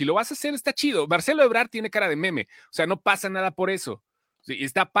orgánico. Si lo vas a hacer, está chido. Marcelo Ebrard tiene cara de meme, o sea, no pasa nada por eso. Sí,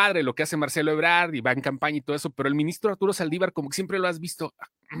 está padre lo que hace Marcelo Ebrard y va en campaña y todo eso, pero el ministro Arturo Saldívar, como que siempre lo has visto,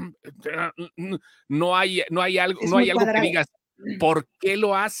 no hay algo que digas, ¿por qué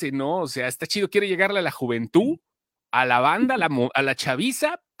lo hace? ¿No? O sea, está chido, quiere llegarle a la juventud, a la banda, a la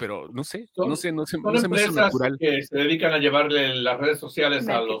chaviza, pero no se me hizo natural. Que se dedican a llevarle las redes sociales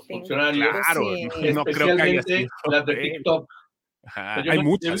a los funcionarios. Claro, no creo que haya sido las de TikTok. Hay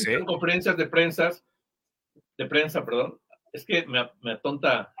muchas, conferencias de prensa, es que me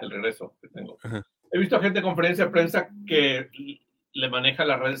atonta el regreso que tengo. He visto gente en conferencia de prensa que le maneja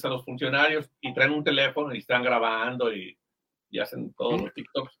las redes a los funcionarios y traen un teléfono y están grabando y hacen todos los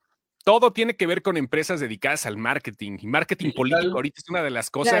TikToks. Todo tiene que ver con empresas dedicadas al marketing. Y marketing político ahorita es una de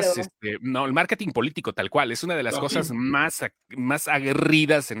las cosas, claro. El marketing político tal cual, es una de las cosas más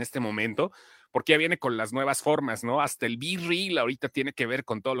aguerridas en este momento, porque ya viene con las nuevas formas, ¿no? Hasta el B-Reel ahorita tiene que ver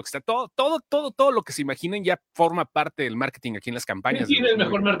con todo lo que está, todo lo que se imaginen ya forma parte del marketing aquí en las campañas. ¿Quién tiene el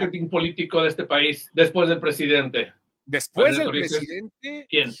mejor marketing político de este país después del presidente? Después del presidente.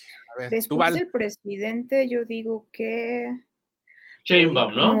 ¿Quién? A ver, después del presidente, yo digo que.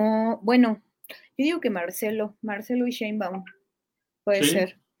 Sheinbaum, ¿no? No, bueno, yo digo que Marcelo y Sheinbaum. Puede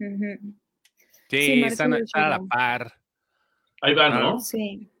ser. Sí, están a la par. Ahí va, ¿no?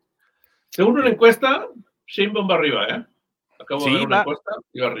 Sí. Según una encuesta, Sheinbaum va arriba, ¿eh? Acabo de ver una encuesta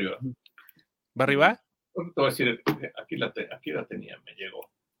y va arriba. ¿Va arriba? Te voy a decir, aquí la tenía, me llegó.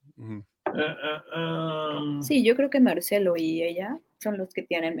 Sí, yo creo que Marcelo y ella son los que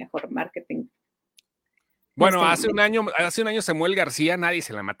tienen mejor marketing. Bueno, hace un año Samuel García nadie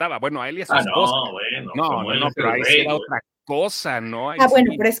se la mataba. Bueno, a él y a su esposa. No, pero ahí sí era otra cosa, ¿no? Ahí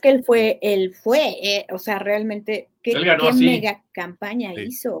bueno, pero es que él fue, o sea, realmente, ¿qué mega campaña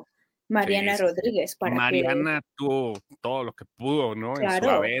hizo Mariana Rodríguez Mariana tuvo todo lo que pudo, ¿no? Claro, en su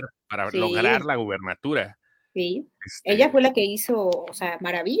haber para lograr la gubernatura. Sí, ella fue la que hizo, o sea,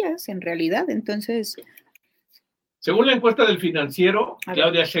 maravillas en realidad, entonces. Según la encuesta del Financiero,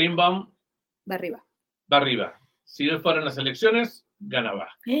 Claudia Sheinbaum va arriba. Va arriba. Si no fueran las elecciones, ganaba.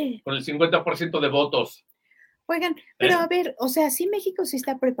 Con el 50% de votos. Oigan, pero a ver, o sea, ¿sí México sí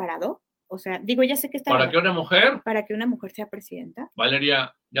está preparado? O sea, digo, ya sé que está. ¿Para que una mujer? Para que una mujer sea presidenta.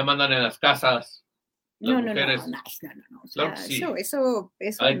 Valeria, ya mandan en las casas. No. O sea, claro, sí. Eso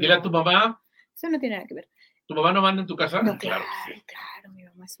dile a tu mamá. Eso no tiene nada que ver. ¿Tu mamá no manda en tu casa? No, claro, mi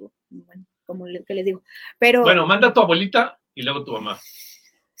mamá es bueno, como que les digo. Pero. Bueno, manda a tu abuelita y luego tu mamá.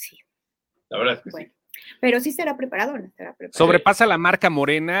 Sí. La verdad es que sí. Pero sí será preparado, ¿no? Estará preparado. Sobrepasa la marca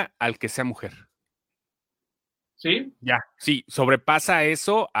Morena al que sea mujer. ¿Sí? Ya, sí, sobrepasa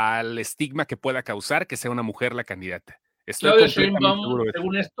eso al estigma que pueda causar que sea una mujer la candidata. Estoy completamente seguro de eso.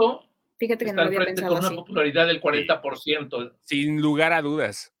 Según esto, fíjate que no lo había pensado con una popularidad del 40%. Sin lugar a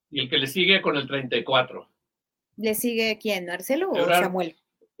dudas. Y el que le sigue con el 34%. ¿Le sigue quién? ¿Marcelo Ebrard. O Samuel?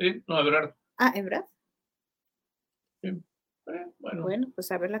 Sí, no, Ebrard. Ah, ¿Ebrard? Sí. Bueno,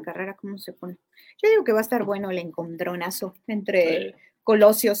 pues a ver la carrera cómo se pone. Yo digo que va a estar bueno el encontronazo entre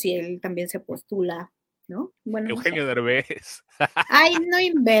Colosios y él también se postula, ¿no? Bueno, Eugenio Derbez. Ay, no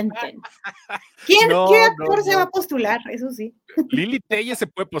inventen. ¿Qué actor se va a postular? Eso sí. Lili Telles se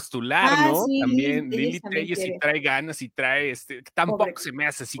puede postular, ¿no? Sí, también Lili Telles sí trae ganas y trae tampoco Pobre. se me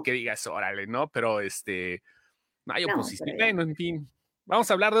hace así que digas, órale, ¿no? Pero no hay oposición. Pero bueno, en fin. Vamos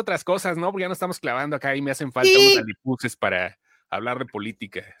a hablar de otras cosas, ¿no? Porque ya nos estamos clavando acá y me hacen falta unos alipuses para hablar de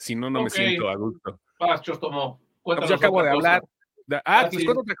política. Si no, no me siento adulto. Cuéntanos yo acabo de hablar. Les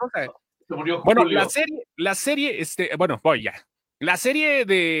cuento otra cosa. Bueno, la serie, bueno, voy ya. La serie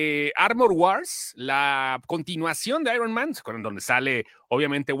de Armor Wars, la continuación de Iron Man, donde sale,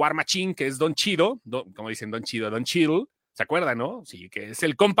 obviamente, War Machine, que es Don Cheadle, como dicen Don Cheadle, ¿se acuerdan, no? Sí, que es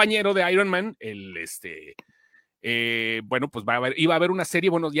el compañero de Iron Man, bueno, pues iba a haber una serie,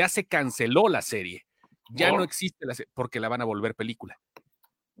 bueno, ya se canceló la serie, ya no existe la serie, porque la van a volver película.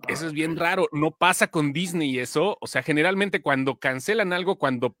 Eso es bien raro, no pasa con Disney y eso, o sea, generalmente cuando cancelan algo,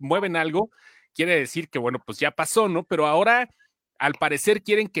 cuando mueven algo, quiere decir que, bueno, pues ya pasó, ¿no? Pero ahora, al parecer,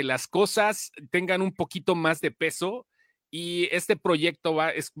 quieren que las cosas tengan un poquito más de peso y este proyecto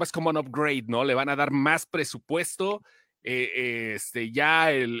es como un upgrade, ¿no? Le van a dar más presupuesto,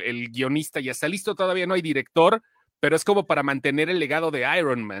 ya el guionista ya está listo, todavía no hay director, pero es como para mantener el legado de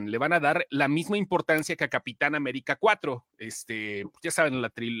Iron Man. Le van a dar la misma importancia que a Capitán América 4. Ya saben,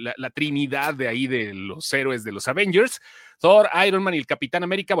 la trinidad de ahí de los héroes de los Avengers. Thor, Iron Man y el Capitán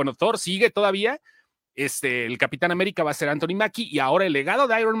América. Bueno, Thor sigue todavía. El Capitán América va a ser Anthony Mackie y ahora el legado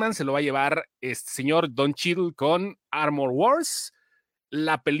de Iron Man se lo va a llevar este señor Don Cheadle con Armor Wars,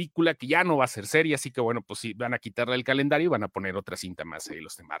 la película que ya no va a ser serie, así que bueno, pues sí, van a quitarle el calendario y van a poner otra cinta más ahí,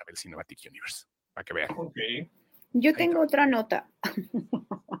 los de Marvel Cinematic Universe, para que vean. Okay. Yo tengo otra nota,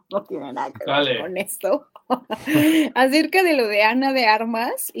 no tiene nada que ver con esto, acerca de lo de Ana de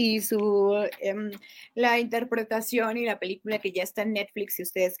Armas y la interpretación y la película que ya está en Netflix, si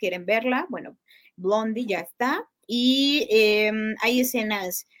ustedes quieren verla, bueno, Blondie ya está, y hay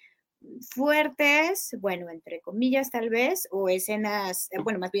escenas fuertes, bueno, entre comillas tal vez, o escenas,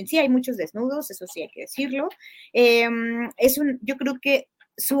 bueno, más bien sí hay muchos desnudos, eso sí hay que decirlo, yo creo que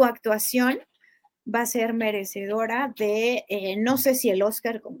su actuación va a ser merecedora de, no sé si el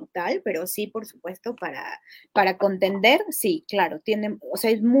Oscar como tal, pero sí, por supuesto, para contender, sí, claro, o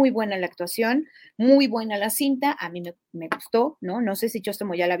sea, es muy buena la actuación, muy buena la cinta, a mí me gustó, ¿no? No sé si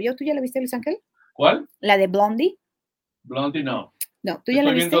Chostomo ya la vio, ¿tú ya la viste, Luis Ángel? ¿Cuál? La de Blondie. Blondie no. No, ¿tú ya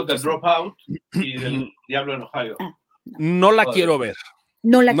la viste? Estoy viendo The Dropout y del Diablo en Ohio. No la quiero ver.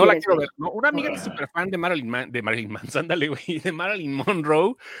 No la No la quieres quiero ver. ver. No, una amiga que es súper fan de Marilyn Manson, ándale, güey, de Marilyn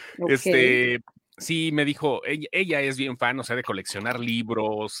Monroe. Ok. Sí, me dijo, ella es bien fan, o sea, de coleccionar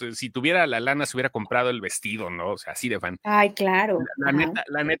libros. Si tuviera la lana, se hubiera comprado el vestido, ¿no? O sea, así de fan. Ay, claro. Ajá.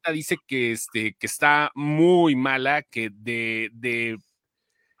 La neta dice que está muy mala, que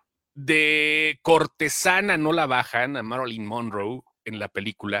de cortesana no la bajan a Marilyn Monroe en la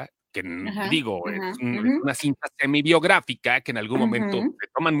película, que Ajá, digo, ajá, es ujú, una cinta semi-biográfica que en algún momento ujú. se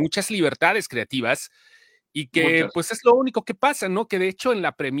toman muchas libertades creativas y que Muchas. pues es lo único que pasa, ¿no? Que de hecho en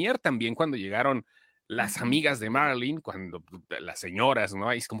la premier también cuando llegaron las amigas de Marilyn, cuando las señoras, ¿no?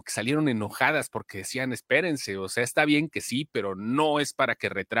 Ahí es como que salieron enojadas porque decían, espérense, o sea, está bien que sí, pero no es para que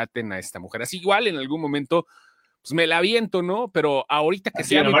retraten a esta mujer. Así igual en algún momento, pues me la aviento, ¿no? Pero ahorita que ¿A quién,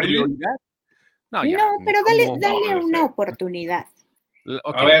 sea a mi Marilyn? prioridad, no, No, ya, pero como, dale No, una oportunidad.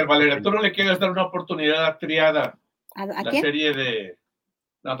 ok, a ver, Valeria, ok. tú no le quieres dar una oportunidad a Triada, ¿A la quién? serie de...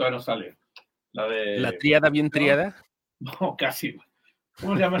 No, todavía no sale. La La de... triada bien ¿No? triada. No, casi.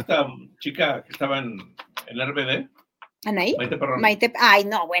 ¿Cómo se llama esta chica que estaba en RBD? ¿Anaí? Maite Perroni. Maite. Ay,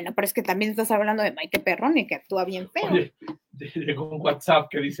 no, bueno, pero es que también estás hablando de Maite Perroni, que actúa bien feo. Oye, llegó un WhatsApp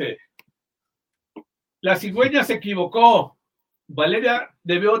que dice: la cigüeña se equivocó. Valeria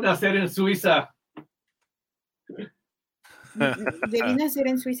debió nacer en Suiza. ¿Debí nacer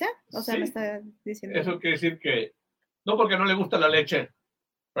en Suiza? O sea, Sí, me está diciendo. eso quiere decir que no, porque no le gusta la leche.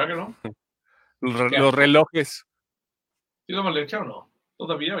 ¿Verdad que no? Qué Los asco. relojes. ¿Sí tomas leche o no?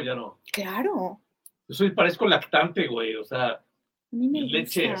 ¿Todavía o ya no? Claro. Yo parezco lactante, güey. O sea, A mí me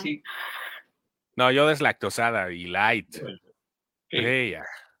leche gusta. así. No, yo deslactosada y light. Okay. Ya.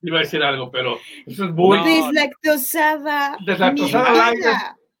 Iba a decir algo, pero eso es muy... No, Deslactosada. Deslactosada Mi light.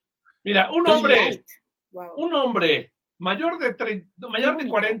 vida. Mira, un Qué hombre light. Wow. un hombre mayor de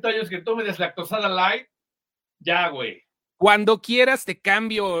 40 años que tome deslactosada light, ya, güey. cuando quieras te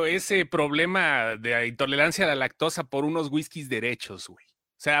cambio ese problema de intolerancia a la lactosa por unos whiskies derechos, güey.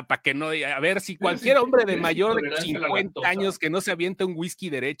 O sea, para que no, a ver si cualquier hombre de mayor de 50 años que no se avienta un whisky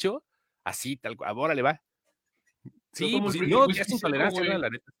derecho, así, tal cual, ahora le va. Yo Sí, tomo pues el, sí, el no, whisky es seco, intolerancia, ¿no? güey. La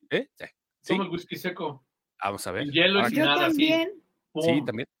neta. ¿Eh? Tomo ¿Sí? el whisky seco. Vamos a ver. Sin hielo y sin Yo nada, también. así. Pum. Sí,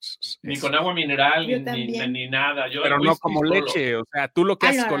 también. Ni Eso. con agua mineral, Yo ni también. nada. Yo Pero el no whisky como solo. leche, o sea, tú lo que Ah,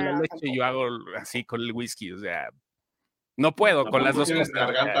 haces no, con no, la no, leche, tampoco. yo hago así con el whisky, o sea, no puedo con las Tampoco dos tienes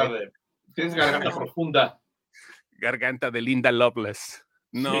cosas. tienes garganta No. profunda. Garganta de Linda Loveless.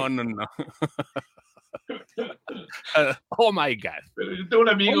 No, Sí. no. Oh my God. Pero yo tengo un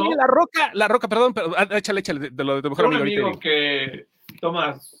amigo. Oye, la roca, perdón, pero échale de lo de tu mejor Tengo un amigo amigo ahorita. que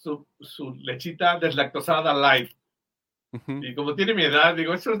toma su lechita deslactosada light. Uh-huh. Y como tiene mi edad,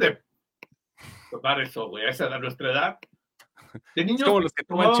 digo, eso es de tomar eso, güey, a esa edad, a nuestra edad. De niños Es como los que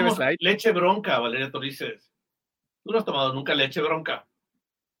toman Cheves tomábamos Light. leche bronca, Valeria Torices. Tú no has tomado nunca leche bronca.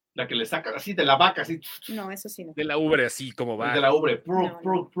 La que le sacan así de la vaca, así. No, eso sí no. De la ubre, así como va. De la ubre. Pruk,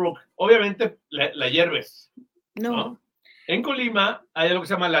 pruk, pruk. Obviamente la hierves. ¿no? En Colima hay algo que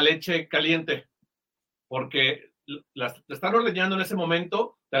se llama la leche caliente. Porque la están ordeñando en ese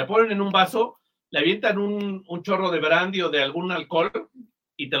momento, te la ponen en un vaso, le avientan un chorro de brandy o de algún alcohol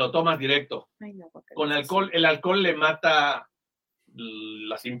y te lo tomas directo. Ay, no, Con alcohol, el alcohol le mata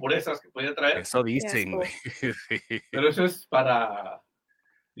las impurezas que puede traer. Eso dicen, güey. Pero eso es para,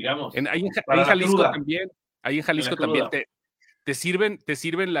 digamos, ahí para en la Jalisco cruda. también. Ahí en Jalisco también te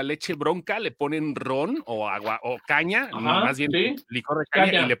sirven la leche bronca, le ponen ron o agua o caña, Ajá, más bien ¿sí? licor de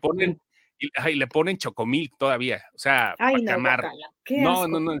caña, y le ponen chocomilk todavía, o sea, ay, para no, quemar.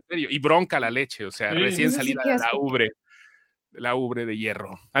 No, en serio, y bronca la leche, o sea, sí. recién Eso salida sí, la ubre de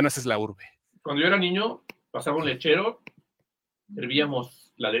hierro. Ah, no, esa es la urbe. Cuando yo era niño, pasaba un lechero,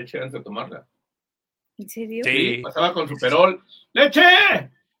 hervíamos la leche antes de tomarla. ¿En serio? Sí, pasaba con su perol. ¡Leche!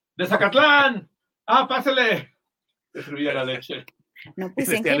 ¡De Zacatlán! ¡Ah, pásale! Se servía la leche. No, pues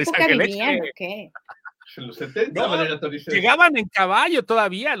 ¿en qué época vivían o qué? En los 70, no, Valeria Torices. Llegaban en caballo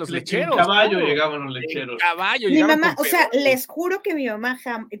todavía los lecheros. En caballo llegaban los lecheros. En caballo. Mi mamá, o sea, les juro que mi mamá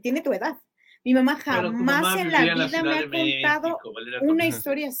tiene tu edad. Mi mamá jamás en la vida me ha contado una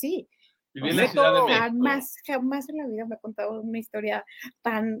historia así. Vivía en la Ciudad de México. Jamás en la vida me ha contado una historia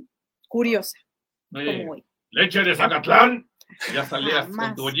tan curiosa como hoy. Leche de Zacatlán. Ya salías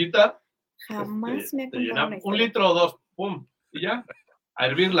con tu ollita. Jamás me ha contado una historia. 1 litro o 2, pum, y ya, a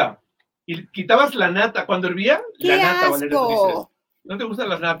hervirla. Y quitabas la nata. Cuando hervía, la nata, Valeria Torices. ¿No te gustan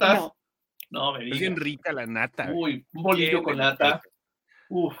las natas? No, me digas. Es bien rica la nata. Uy, un bolillo con nata.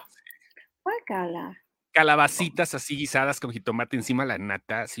 Uf. Guácala. Calabacitas así guisadas con jitomate encima la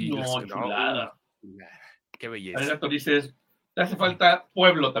nata. Así, no, chulada. Qué belleza. Valeria Torices, te hace falta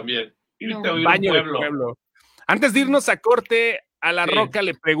pueblo también. Irte a vivir baño un pueblo. de pueblo. Antes de irnos a corte, A La Roca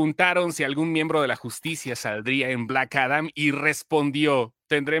le preguntaron si algún miembro de la justicia saldría en Black Adam y respondió,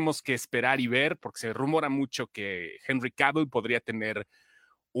 tendremos que esperar y ver, porque se rumora mucho que Henry Cavill podría tener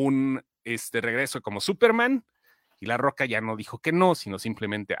un regreso como Superman, y La Roca ya no dijo que no, sino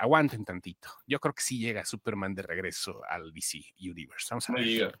simplemente aguanten tantito. Yo creo que sí llega Superman de regreso al DC Universe. Vamos a ver.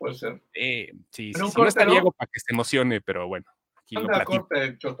 Sí, puede ser. Sí. Corte, no está Diego para que se emocione, pero bueno, aquí lo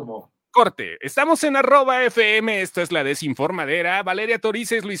platico. Corte. Estamos en @FM, esto es La Desinformadera. Valeria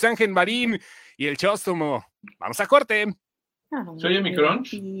Torices, Luis Ángel Marín y el Chóstomo. Vamos a corte. ¿Se oye mi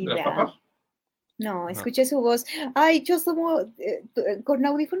crunch de las papas? No, escuché su voz. Ay, Chóstomo, con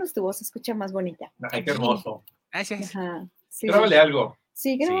audífonos tu voz se escucha más bonita. Ay, qué hermoso. Gracias. Ajá, sí, grábale algo.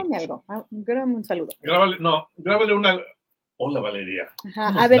 Sí, grábame algo. Grábame un saludo. Grábale una... Hola, Valeria.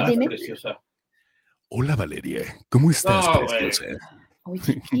 Ajá, a ver, dime. Preciosa. Hola, Valeria. ¿Cómo estás, preciosa?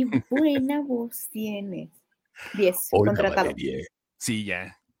 Oye, qué buena voz tienes. 10, hola, contratado. Valeria. Sí,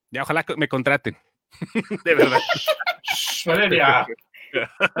 ya. Ya, ojalá me contraten. De verdad. Valeria.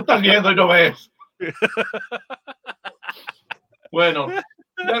 ¿Tú estás viendo y no ves? Bueno,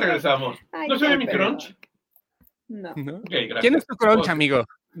 ya regresamos. Ay, ¿No se oye mi crunch? No. Okay, gracias. ¿Quién es tu crunch, amigo?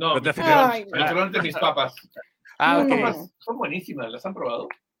 No, el crunch de mis papas. Ok. Papas son buenísimas, ¿las han probado?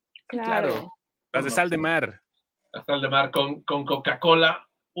 Claro. Las de sal de mar. Las sal de mar con Coca-Cola.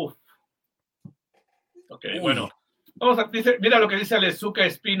 Uf. Ok, bueno. Mira lo que dice Alezuca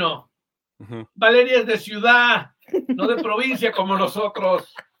Espino. Valeria es de ciudad, no de provincia como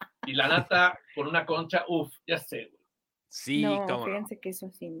nosotros. Y la nata con una concha, ya sé. Sí, no, fíjense que eso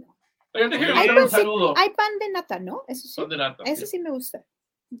sí no. Oigan, déjenme mandar un saludo. Hay pan de nata, ¿no? Eso sí. Pan de nata. Eso sí me gusta.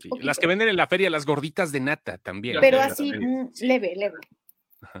 Sí, las que venden en la feria, las gorditas de nata también. Pero así, leve.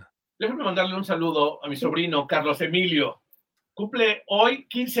 Ajá. Déjenme mandarle un saludo a mi sobrino Carlos Emilio. Cumple hoy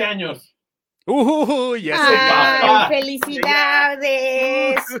 15 años. Ya sé, papá.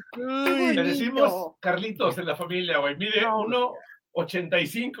 ¡Felicidades! Le decimos Carlitos en la familia, güey. Mide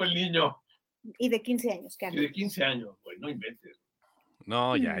 1.85 el niño. Y de 15 años, ¿qué? Y de 15 años, güey, no inventes.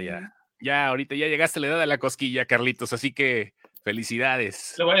 No, ya. Ya, ahorita ya llegaste a la edad de la cosquilla, Carlitos, así que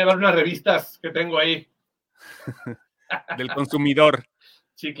felicidades. Le voy a llevar unas revistas que tengo ahí. Del consumidor.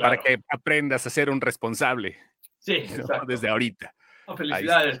 Sí, claro. Para que aprendas a ser un responsable. Sí, exacto. Desde ahorita. Oh,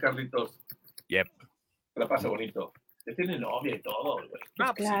 felicidades, Carlitos. Yep. La pasa bonito. Ya tiene novia y todo, güey.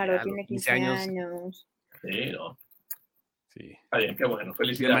 No, pues claro, sí, tiene 15 años. Sí, ¿no? Sí. Está bien, qué bueno.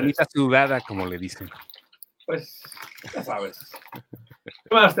 Felicidades. Manita sudada, como le dicen. Pues, ya sabes.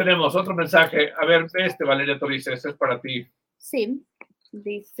 ¿Qué más tenemos? Otro mensaje. A ver, Valeria Torices, es para ti. Sí,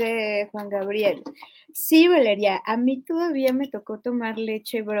 dice Juan Gabriel. Sí, Valeria, a mí todavía me tocó tomar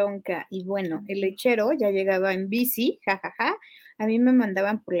leche bronca. Y bueno, el lechero ya llegaba en bici, jajaja. A mí me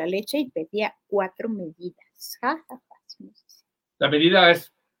mandaban por la leche y pedía 4 medidas. Jajaja. La medida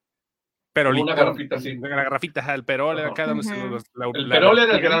es Perolito, una garrafita, sí. Una garrafita, el perol era cada uno. El perol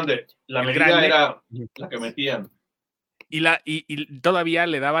era el grande. La medida grande era la que metían. Y todavía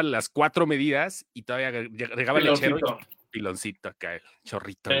le daban las 4 medidas y todavía llegaba el lechero y piloncito acá, el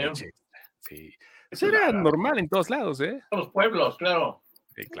chorrito de leche. Sí. Eso era normal en todos lados, ¿eh? En los pueblos, claro.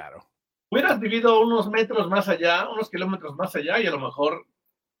 Sí, claro. Hubieras vivido unos metros más allá, unos kilómetros más allá, y a lo mejor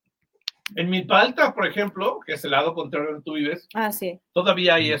en Milpalta, por ejemplo, que es el lado contrario donde tú vives, sí.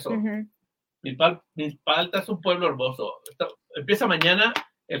 Todavía hay eso. Milpalta es un pueblo hermoso. Empieza mañana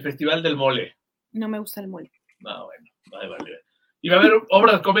el Festival del Mole. No me gusta el mole. No, bueno, vale. Y va a haber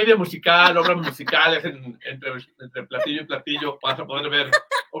obras, comedia musical, obras musicales entre platillo y platillo. Vas a poder ver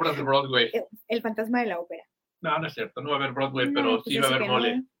obras de Broadway. El fantasma de la ópera. No es cierto, no va a haber Broadway, pero sí va a haber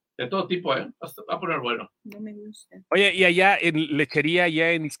mole. No. De todo tipo, ¿eh? Va a poner bueno. No me gusta. Oye, ¿y allá en lechería,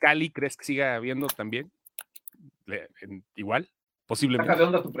 allá en Izcali, crees que siga habiendo también? ¿Igual? Posiblemente. Saca de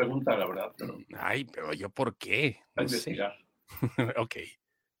onda tu pregunta, la verdad. Pero yo, ¿por qué? No investigar. Ok.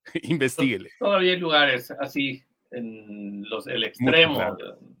 Investíguele. Todavía hay lugares así en el extremo.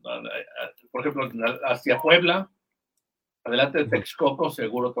 Por ejemplo, hacia Puebla, adelante de Texcoco,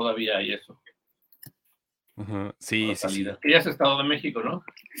 seguro todavía hay eso. Sí. Que ya es Estado de México, ¿no?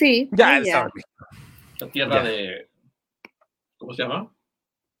 Sí. Ya es Estado de México. La tierra de... ¿Cómo se llama?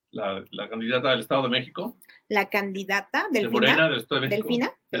 La candidata del Estado de México. La candidata de Morena del Estado de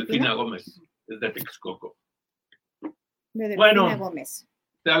México. Delfina Gómez, desde Texcoco. De Delfina Gómez.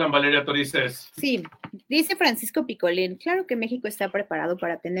 Te hablan, Valeria Torices. Sí, dice Francisco Picolín, claro que México está preparado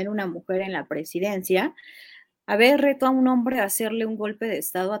para tener una mujer en la presidencia. A ver, reto a un hombre a hacerle un golpe de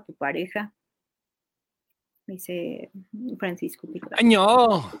estado a tu pareja. Dice Francisco Picolín. Ay,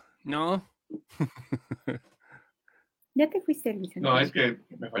 no. ¿Ya te fuiste, Luis? No, es que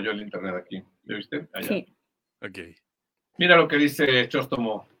me falló el internet aquí. ¿Lo viste? Allá. Sí. Ok. Mira lo que dice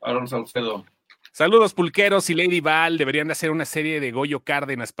Chóstomo, Aaron Saucedo. Saludos, pulqueros y Lady Val. Deberían de hacer una serie de Goyo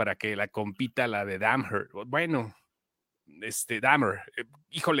Cárdenas para que la compita la de Dahmer. Bueno, Dahmer,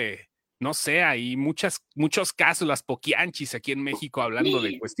 híjole, no sé, hay muchos casos, las poquianchis aquí en México hablando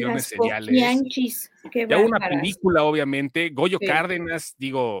de cuestiones Las seriales. poquianchis, qué ya una bárbaras. película, obviamente. Goyo Sí. Cárdenas,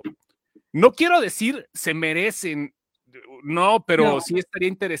 digo, no quiero decir se merecen, no, pero No. sí estaría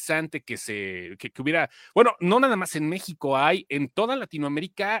interesante que hubiera, bueno, no nada más en México, hay en toda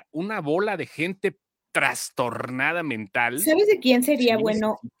Latinoamérica una bola de gente trastornada mental. ¿Sabes de quién sería Sí,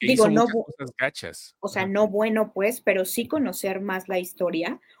 bueno? sí, que Digo, hizo no, muchas cosas gachas. o sea, no bueno, pues, pero sí conocer más la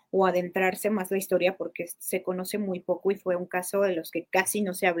historia o adentrarse más la historia porque se conoce muy poco y fue un caso de los que casi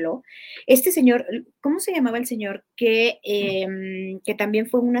no se habló. Este señor, ¿cómo se llamaba el señor? Que también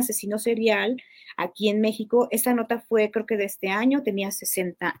fue un asesino serial aquí en México. Esta nota fue, creo que de este año, tenía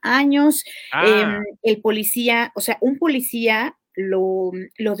 60 años. El policía, o sea, un policía lo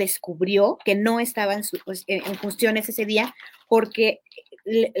descubrió que no estaba en funciones ese día porque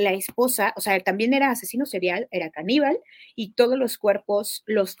la esposa, o sea, también era asesino serial, era caníbal, y todos los cuerpos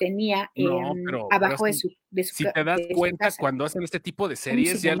los tenía abajo de su si te das cuenta, casa. cuando hacen este tipo de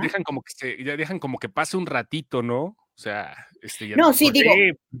series, ya dejan como que pase un ratito, ¿no? O sea, ya, no, sí, digo,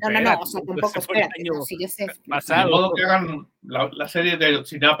 no, o sea, tampoco, espérate, no, sí, ya sé. Pasado. De modo que hagan la serie de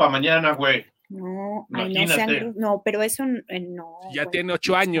Sinapa mañana, güey. No, imagínate. No, pero eso no. Ya tiene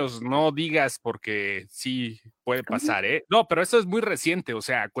 8 años, no digas, porque sí puede pasar, ¿eh? No, pero eso es muy reciente, o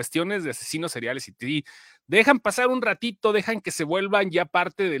sea, cuestiones de asesinos seriales y sí, dejan pasar un ratito, dejan que se vuelvan ya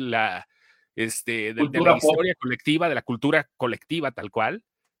parte de la, de la historia colectiva, de la cultura colectiva, tal cual.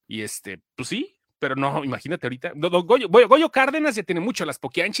 Y pues sí, pero no, imagínate ahorita. Goyo Cárdenas ya tiene mucho, las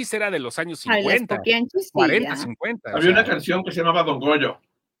Poquianchis era de los años 50, las Poquianchis, 40, sí, 50. Había una canción que se llamaba Don Goyo.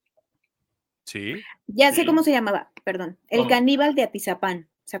 Sí. Ya sé cómo se llamaba, perdón. El caníbal de Atizapán.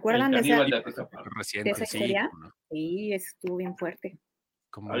 ¿Se acuerdan de esa historia? ¿No? Sí, estuvo bien fuerte.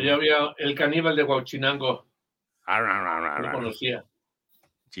 Había el caníbal de Huachinango. No conocía.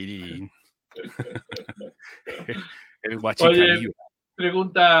 Sí. El Huachicaníbal. Oye,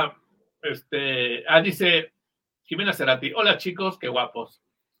 pregunta, dice Jimena Cerati. Hola, chicos, qué guapos.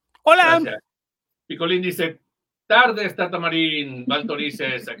 Hola. Gracias. Picolín dice, tardes, Tata Marín,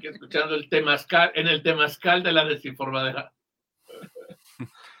 Valtorices, aquí escuchando el temazcal de la desinformadera.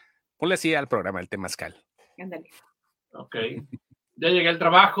 Ponle así al programa, el temazcal. Ándale. Ok. Ya llegué al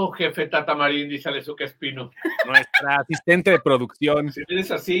trabajo, jefe Tata Marín, dice Alezuca Espino. Nuestra asistente de producción. Si eres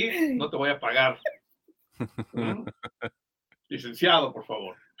así, no te voy a pagar. Licenciado, por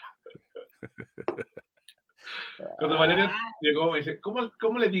favor. Cuando Valeria llegó, me dice,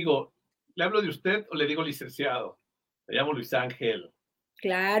 ¿cómo le digo? ¿Le hablo de usted o le digo licenciado? Le llamo Luis Ángel.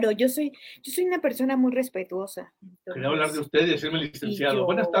 Claro, yo soy una persona muy respetuosa. Entonces, quería hablar de usted y decirme licenciado.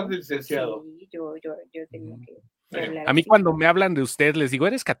 Buenas tardes, licenciado. Sí, yo tenía que hablar a mí así. cuando me hablan de usted, les digo,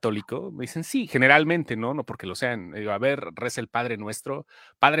 ¿eres católico? Me dicen, sí, generalmente, ¿no? No porque lo sean. Digo, a ver, reza el Padre Nuestro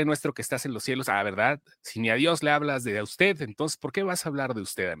que estás en los cielos. Ah, ¿verdad? Si ni a Dios le hablas de a usted, entonces, ¿por qué vas a hablar de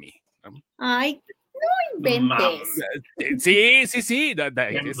usted a mí? Ay, no inventes. Sí.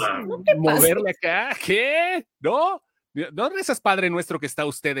 No te moverle acá. ¿Qué? ¿No? No rezas Padre Nuestro que está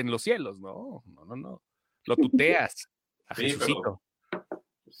usted en los cielos, no. Lo tuteas a Jesucito.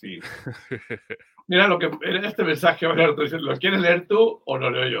 Sí. Mira lo que en este mensaje, Alberto, dice, ¿lo quieres leer tú o lo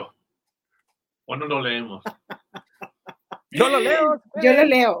leo yo? ¿O no lo leemos? Yo lo leo. Yo lo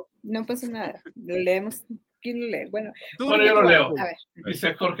leo, no pasa nada. Lo leemos. ¿Quién lo lee? Bueno, yo lo leo. A ver.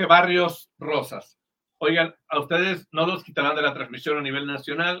 Dice Jorge Barrios Rosas. Oigan, a ustedes no los quitarán de la transmisión a nivel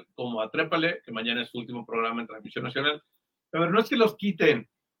nacional, como a Trépale, que mañana es su último programa en transmisión nacional. Pero no es que los quiten.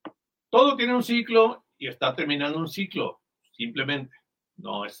 Todo tiene un ciclo y está terminando un ciclo, simplemente.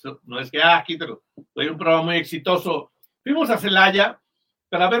 No es que, quítalo. Fue un programa muy exitoso. Fuimos a Celaya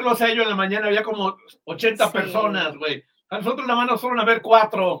para verlos a ellos en la mañana. Había como 80 personas, güey. A nosotros nada más nos fueron a ver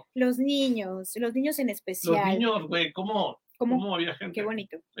 4. Los niños en especial. Los niños, güey, ¿cómo había gente? Qué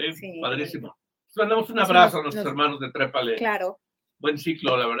bonito. Sí, padrísimo. Mandamos un abrazo a nuestros hermanos de Trépale. Claro. Buen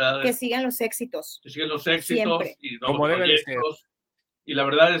ciclo, la verdad. Que sigan los éxitos. Siempre. Y como debe de ser. Y la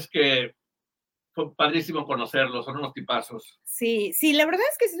verdad es que fue padrísimo conocerlos, son unos tipazos. Sí, la verdad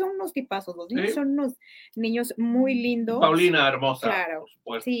es que son unos tipazos. Los niños son unos niños muy lindos. Paulina, hermosa. Claro. Por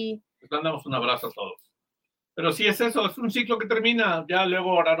supuesto. Sí. Les mandamos un abrazo a todos. Pero sí es eso, es un ciclo que termina, ya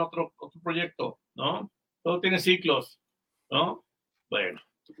luego harán otro proyecto, ¿no? Todo tiene ciclos, ¿no? Bueno.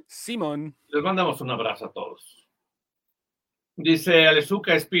 Simón. Les mandamos un abrazo a todos. Dice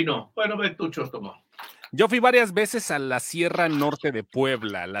Alezuca Espino. Bueno, ve tú, Chóstomo. Yo fui varias veces a la Sierra Norte de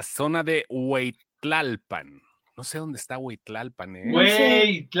Puebla, la zona de Hueytlalpan. No sé dónde está, güey, Tlalpan, ¿eh?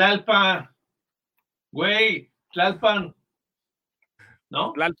 Güey, Tlalpan. Güey, Tlalpan.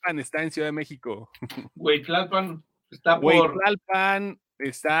 ¿No? Tlalpan está en Ciudad de México. Güey, Tlalpan está Güey, por Tlalpan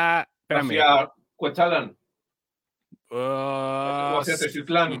está. Espérame. hacia Coetzalan. O hacia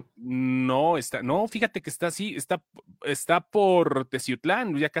Teciutlán. No, no, fíjate que está así, está por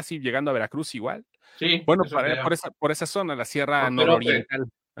Teciutlán, ya casi llegando a Veracruz igual. Sí. Bueno, por esa zona, la Sierra Por Nororiental.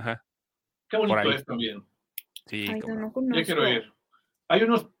 Ajá. Qué bonito es también. Sí, Ay, como no conozco. Yo quiero ir. Hay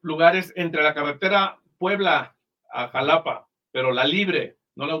unos lugares entre la carretera Puebla a Jalapa, pero la libre,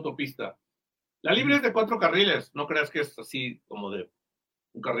 no la autopista. La libre es de 4 carriles, no creas que es así como de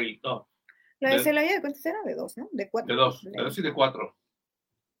un carril, no. La de Celaya, ¿de cuántos era? De 2, ¿no? De 4. De 2, pero sí de 4.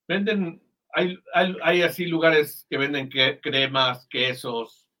 Venden, hay así lugares que venden cremas,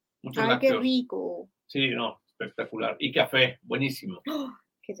 quesos, muchos lácteos. Qué rico. Sí, no, espectacular. Y café, buenísimo. Oh,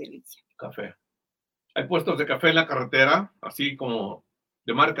 qué delicia. Café. Hay puestos de café en la carretera, así como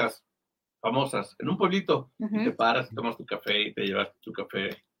de marcas famosas, en un pueblito. Y te paras, tomas tu café y te llevas tu café.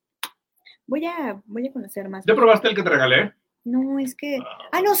 Voy a conocer más. ¿Ya probaste el que te regalé? No, es que...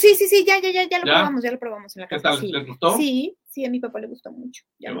 no, sí, ya lo probamos en la casa. ¿Qué tal? Sí. ¿Les gustó? Sí, a mi papá le gustó mucho.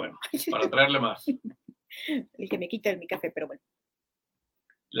 Qué bueno, para traerle más. El que me quita mi café, pero bueno.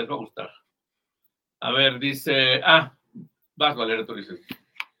 Les va a gustar. A ver, dice... vas, Valeria, tú dices.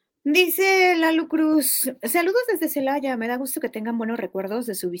 Dice Lalo Cruz, saludos desde Celaya, me da gusto que tengan buenos recuerdos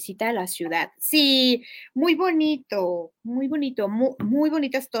de su visita a la ciudad. Sí, muy bonito, muy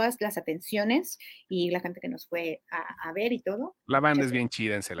bonitas todas las atenciones y la gente que nos fue a ver y todo. La banda es bien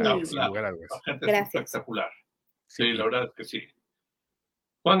chida en Celaya, sin lugar a dudas. La gente es espectacular. Sí, la verdad es que sí.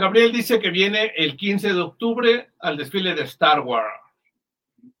 Juan Gabriel dice que viene el 15 de octubre al desfile de Star Wars.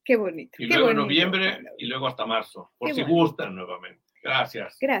 Qué bonito. Y luego en noviembre y luego hasta marzo, por si gustan nuevamente.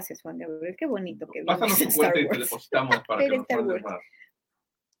 Gracias. Gracias, Juan Gabriel. Qué bonito que pásanos tu cuenta y te depositamos para que nos mandes más.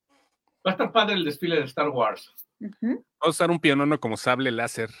 Va a estar padre el desfile de Star Wars. Vamos a usar un pionono como sable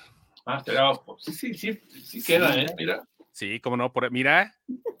láser. Sí queda, mira. Sí, cómo no, mira.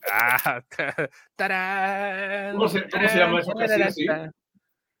 ¡Tarán! ¿Cómo se llama eso que así?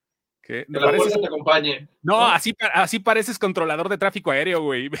 Que la fuerza te acompañe. No, así pareces controlador de tráfico aéreo,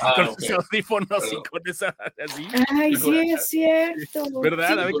 güey. Con esos audífonos y con esa así. Ay, sí, es cierto.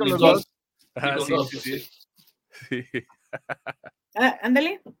 ¿Verdad? A ver, con los dos. Sí.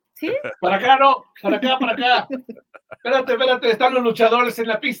 Ándale. ¿Sí? Para acá, no. Para acá. Espérate. Están los luchadores en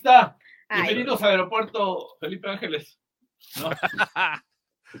la pista. Bienvenidos al aeropuerto Felipe Ángeles. ¿No?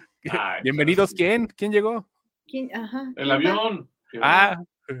 Bienvenidos, ¿quién? ¿Quién llegó? Ajá. El avión.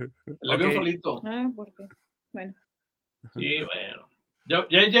 El avión solito. ¿Por qué? Bueno. Sí, bueno. Ya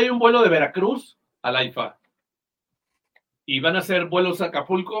hay un vuelo de Veracruz a la IFA. Y van a hacer vuelos a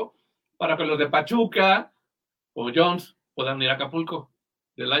Acapulco para que los de Pachuca o Jones puedan ir a Acapulco.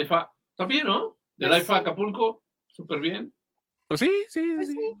 De la IFA. Está bien, ¿no? De la IFA a Acapulco, súper bien. Pues sí.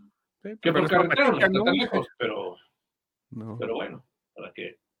 Que por carretera no está tan lejos, pero bueno, para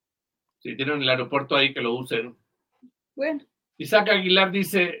que si tienen el aeropuerto ahí que lo usen. Bueno. Isaac Aguilar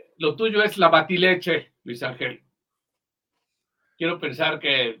dice, lo tuyo es la batileche, Luis Ángel. Quiero pensar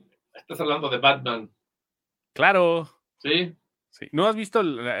que estás hablando de Batman. Claro. ¿Sí? ¿No has visto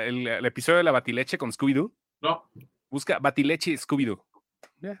el episodio de la batileche con Scooby-Doo? No. Busca batileche y Scooby-Doo.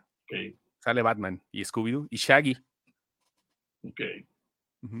 Yeah. Okay. Sale Batman y Scooby-Doo y Shaggy. Ok.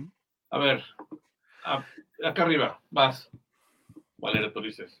 A ver, acá arriba, vas. Valeria, tú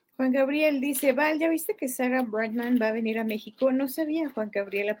dices. Juan Gabriel dice, Val, ¿ya viste que Sarah Brightman va a venir a México? No sabía, Juan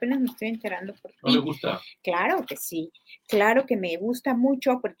Gabriel, apenas me estoy enterando. ¿No le gusta? Claro que sí, claro que me gusta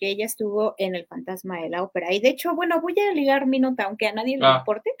mucho porque ella estuvo en El Fantasma de la Ópera. Y de hecho, bueno, voy a ligar mi nota, aunque a nadie le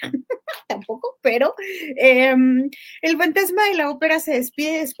importe, tampoco, pero El Fantasma de la Ópera se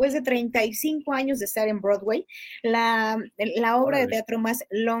despide después de 35 años de estar en Broadway. La obra de teatro más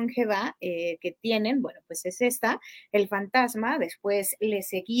longeva que tienen, bueno, pues es esta, El Fantasma, después le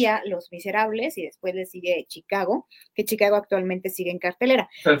seguía Los Miserables y después le sigue Chicago, que Chicago actualmente sigue en cartelera.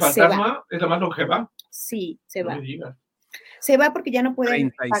 ¿El Fantasma es la más longeva? Sí, se va. No me digas. Se va porque ya no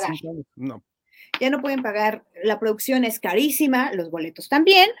pueden pagar. No. Ya no pueden pagar, la producción es carísima, los boletos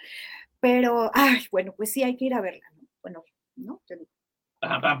también, pero, bueno, pues sí, hay que ir a verla, ¿no? Bueno, ¿no? Sí,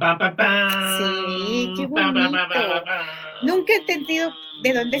 qué bonito. Nunca he entendido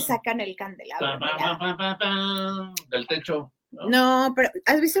de dónde sacan el candelabro. Del techo. No, pero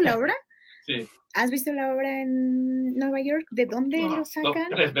 ¿has visto la obra? Sí. ¿Has visto la obra en Nueva York? ¿De dónde lo sacan?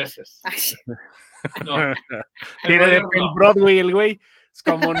 3 veces. No. Tiene el Broadway el güey. Es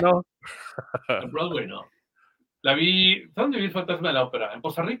como no. En Broadway no. La vi. ¿Dónde vi El Fantasma de la Ópera? ¿En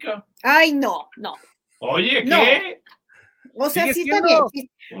Costa Rica? Ay, no. Oye, No. ¿qué? O sea, ¿Sigue sí está siendo bien.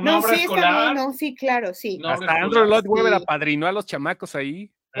 Sí. ¿Una No, obra sí está escolar? bien, no, sí, claro, sí. Una obra Hasta Andrew escolar. Lloyd Webber Sí. apadrinó a los chamacos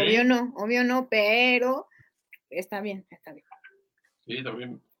ahí. Obvio no, pero está bien, está bien. Sí,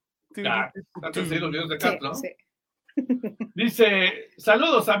 también. Antes de los videos de Sí, Cat, ¿no? sí. Dice,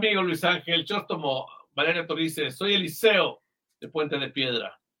 saludos amigo Luis Ángel, Chóstomo, Valeria Torice, soy Eliseo de Puente de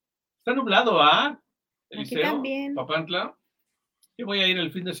Piedra. Está nublado, ¿ah? Eliseo, también. Papantla. Yo voy a ir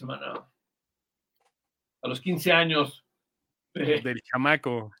el fin de semana. A los 15 años Del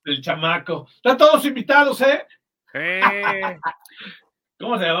chamaco. del chamaco. Están todos invitados, ¿eh? Eh,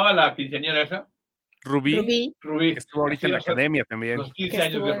 ¿Cómo se llamaba la quinceañera esa? Rubí, Rubí. que estuvo ahorita Así en la va a ser academia también. Los 15 que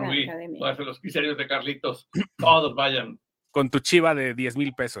años estuvo de en la Rubí. academia. Va a ser los 15 años de Carlitos. Todos vayan. Con tu chiva de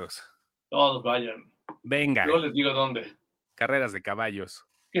 10,000 pesos. Todos vayan. Venga. Yo les digo dónde. Carreras de caballos.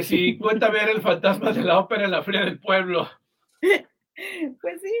 Que si cuenta ver el fantasma de la ópera en la Feria del Pueblo.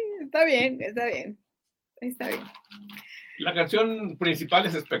 Pues sí, está bien, está bien. Está bien. La canción principal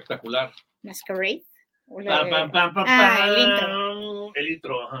es espectacular. Masquerade. Pam, pam, pam, pam, el pam. intro. El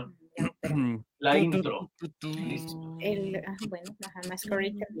intro, ajá. La intro. Bueno, ajá,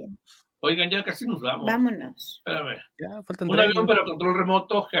 Masquerade también. Oigan, ya casi nos vamos. Vámonos. Espérame. Ya, faltan Un 3. avión pero control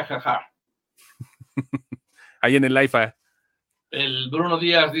remoto, jajaja. Ahí en el IFA. Bruno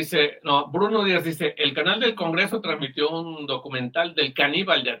Díaz dice, el canal del Congreso transmitió un documental del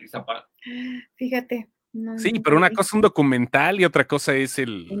caníbal de Atizapán. Fíjate. No, Sí, no pero una vi. cosa es un documental y otra cosa es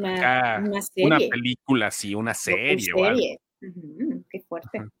Una serie. una película, sí, una serie o algo. Qué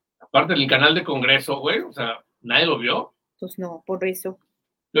fuerte. Ajá. Aparte del canal de Congreso, güey, o sea, nadie lo vio. Pues no, por eso.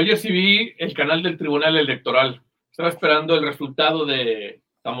 Yo ayer sí vi el canal del Tribunal Electoral. Estaba esperando el resultado de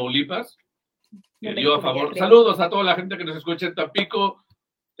Tamaulipas. Que dio a favor. Saludos a toda la gente que nos escucha en Tampico.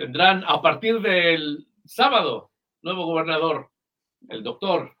 Tendrán a partir del sábado nuevo gobernador, el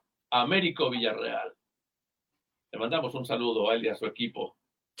doctor Américo Villarreal. Le mandamos un saludo a él y a su equipo.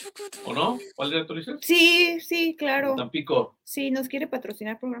 ¿O no? ¿Cuál director dices? Sí, claro. Tampico. Sí, nos quiere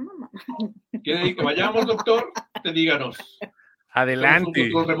patrocinar el programa, mamá. ¿Quiere que vayamos, doctor? Te díganos. Adelante.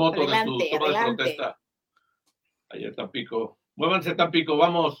 Un control remoto Adelante, de su toma de protesta. Ayer Tampico. Muévanse Tampico,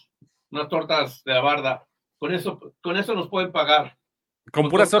 vamos. Unas tortas de la barda. Con eso nos pueden pagar. Con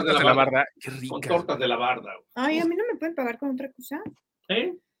puras tortas de la barda. Qué rica. Con tortas de la barda. Ay, a mí no me pueden pagar con otra cosa.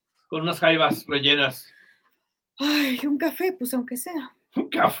 ¿Eh? Con unas jaivas rellenas. Ay, un café, pues aunque sea. Un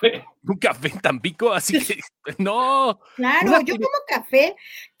café. Un café en Tampico, así que no. Claro, yo tomo café.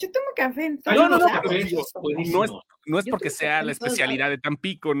 Yo tomo café en todos No, lados. pero digo, no es porque sea la especialidad de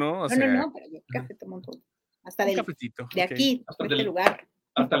Tampico, ¿no? O sea, no, pero yo café tomo todo. Hasta un cafecito. De aquí, hasta de este lugar.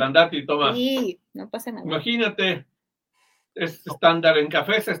 Hasta el andati, toma. Sí, no pasa nada. Imagínate, es estándar, en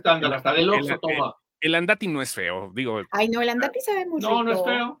café es estándar, hasta del Oxxo toma. El andati no es feo, digo. Ay, no, el andati sabe muy rico. No es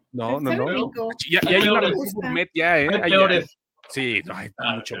feo. No. Rico. Ya hay una versión gourmet ya, ¿eh? Hay peores. Sí, no, hay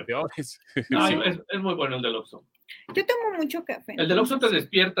mucho peores. No, sí. es muy bueno el del Oxxo. Yo tomo mucho café. El del Oxxo te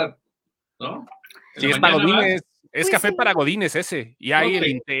despierta, ¿no? Sí, es para godines. Es Pues café sí. para godines ese. Y hay el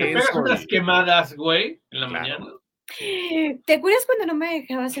Te pegas intenso. unas quemadas, güey, en la mañana. ¿Te acuerdas cuando no me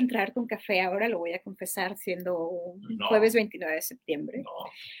dejabas entrar con café? Ahora lo voy a confesar, siendo jueves 29 de septiembre.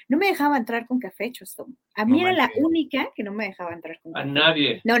 No me dejaba entrar con café, Chostón. A mí era la única que no me dejaba entrar con café. A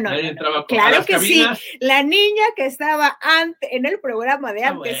nadie. No. Nadie entraba con claro las que cabinas. sí. La niña que estaba en el programa de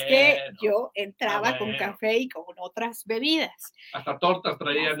antes bueno, que yo entraba con café y con otras bebidas. Hasta tortas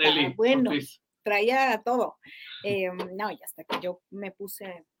traía Nelly. Bueno, traía todo. No, y hasta que yo me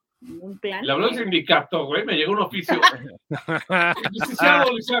puse un plan. Le habló el sindicato, güey, me llegó un oficio.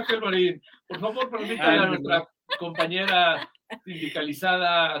 Licenciado Luis Ángel Marín, por favor, permítale a nuestra compañera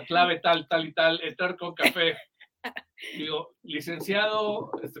sindicalizada, clave tal y tal, entrar con café. Digo,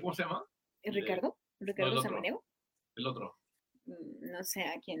 licenciado, ¿cómo se llama? ¿Ricardo? ¿Ricardo Samaniego? El otro. No sé,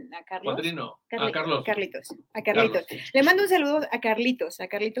 ¿a quién? ¿A Carlos? Padrino. Carlos. A Carlitos. Le mando un saludo a Carlitos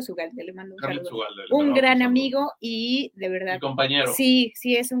Ugalde, le mando un saludo. Ugalde, un gran amigo y de verdad. Mi compañero. Sí,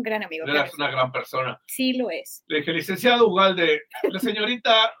 es un gran amigo. Es una gran persona. Sí lo es. Le dije, licenciado Ugalde, la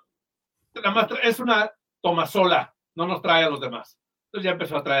señorita nada más es una toma sola, no nos trae a los demás. Entonces ya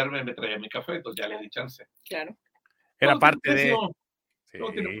empezó a traerme, me traía mi café, entonces ya le di chance. Claro. Era parte de... Sí. No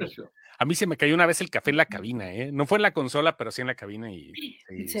tiene precio. A mí se me cayó una vez el café en la cabina, ¿eh? No fue en la consola, pero sí en la cabina.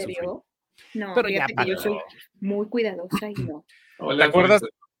 ¿En serio? No, pero ya que yo soy muy cuidadosa y no.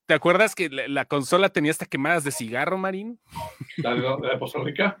 ¿Te acuerdas que la consola tenía hasta quemadas de cigarro, Marín? ¿La de Costa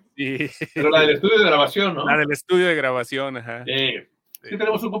Rica? Sí. Pero la del estudio de grabación, ¿no? La del estudio de grabación, ajá. Sí,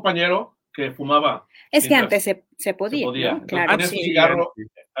 tenemos un compañero que fumaba. Es que antes se podía. ¿no? Claro, ponía su cigarro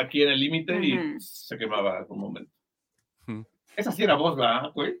aquí en el límite y se quemaba en algún momento. Esa sí era voz,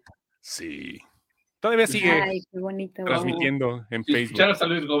 ¿verdad, güey? Sí. Todavía sigue Ay, qué bonito. transmitiendo en Si Facebook. escucharas a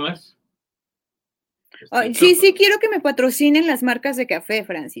Luis Gómez. Ay, sí quiero que me patrocinen las marcas de café,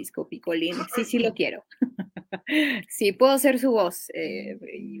 Francisco Picolín. Sí lo quiero. Sí, puedo ser su voz.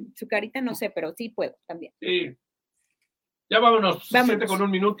 Su carita no sé, pero sí puedo también. Sí. Ya vámonos.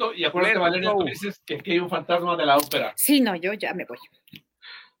 7:01 y acuérdate, Valeria, tú dices que aquí hay un fantasma de la ópera. Sí, no, yo ya me voy.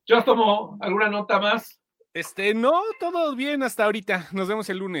 Yo tomo alguna nota más. No, todo bien hasta ahorita. Nos vemos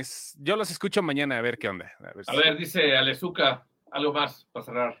el lunes. Yo los escucho mañana a ver qué onda. A ver, dice Alezuca, algo más para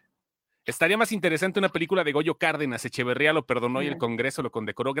cerrar. Estaría más interesante una película de Goyo Cárdenas. Echeverría lo perdonó y el Congreso lo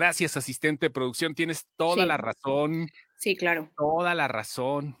condecoró. Gracias, asistente de producción. Tienes toda la razón. Sí, claro. Toda la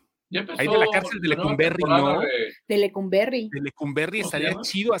razón. Ahí de la cárcel de Lecumberri, ¿no? De Lecumberri. De Lecumberri estaría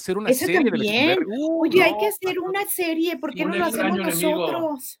chido hacer una Eso serie también. de Lecumberri. Oye, hay que hacer una serie. ¿Por qué no lo hacemos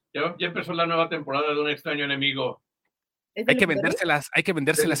nosotros? Ya empezó la nueva temporada de Un extraño enemigo. Hay que vendérselas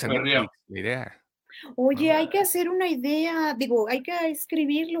a Netflix, la idea. Oye, hay que hacer una idea. Digo, hay que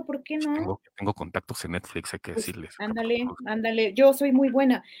escribirlo, ¿por qué no? Tengo contactos en Netflix, hay que decirles. Ándale. Yo soy muy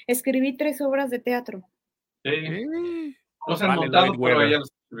buena. Escribí 3 obras de teatro. Sí. No se han montado, pero ella las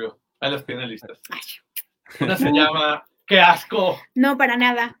escribió. Ahí las tiene listas. Una se llama ¡Qué asco! No, para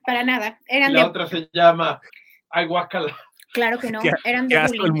nada. Y la otra se llama ¡Ay, guácala! Claro que no, eran de ¿Qué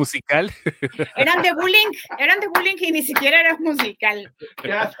asco bullying. el musical? Eran de bullying y ni siquiera era musical.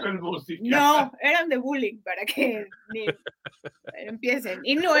 ¡Qué asco el musical! No, eran de bullying, para que empiecen.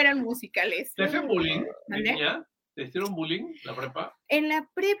 Y no eran musicales. ¿Te hacen bullying, niña? ¿Te hicieron bullying la prepa? En la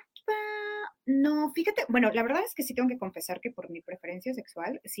prepa, no, fíjate, bueno, la verdad es que sí tengo que confesar que por mi preferencia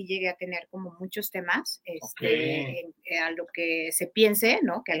sexual sí llegué a tener como muchos temas, a lo que se piense,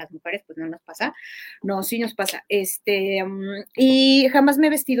 ¿no? Que a las mujeres pues no nos pasa, no, sí nos pasa, y jamás me he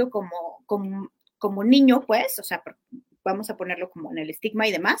vestido como niño, pues, o sea, vamos a ponerlo como en el estigma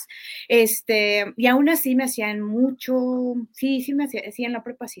y demás, y aún así me hacían mucho, sí me hacían en la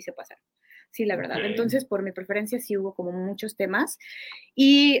prepa sí se pasaron. Sí, la verdad. Okay. Entonces, por mi preferencia, sí hubo como muchos temas.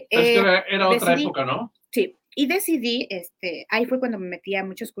 Y era otra época, ¿no? Sí. Y decidí, ahí fue cuando me metí a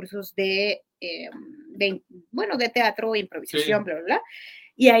muchos cursos de teatro, improvisación, bla, bla, bla.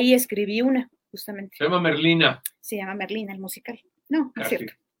 Y ahí escribí una, justamente. Se llama Merlina. Se llama Merlina, el musical. No, no es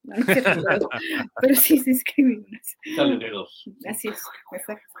cierto. No es cierto. Pero sí escribí unas. Sale de 2. Así es,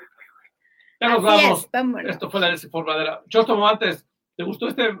 exacto. Ya nos vamos. Esto fue la desinformadera. Yo tomo antes. ¿Te gustó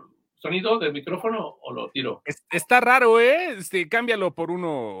este sonido del micrófono o lo tiro? Está raro, ¿eh? Cámbialo por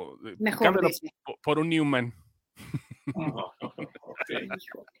uno. Mejor. Cámbialo por un Newman. Okay.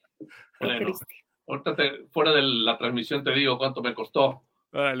 Bueno, ahorita fuera de la transmisión te digo cuánto me costó.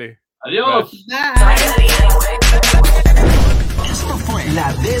 Órale. Adiós. Bye. Esto fue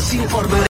la desinformadera.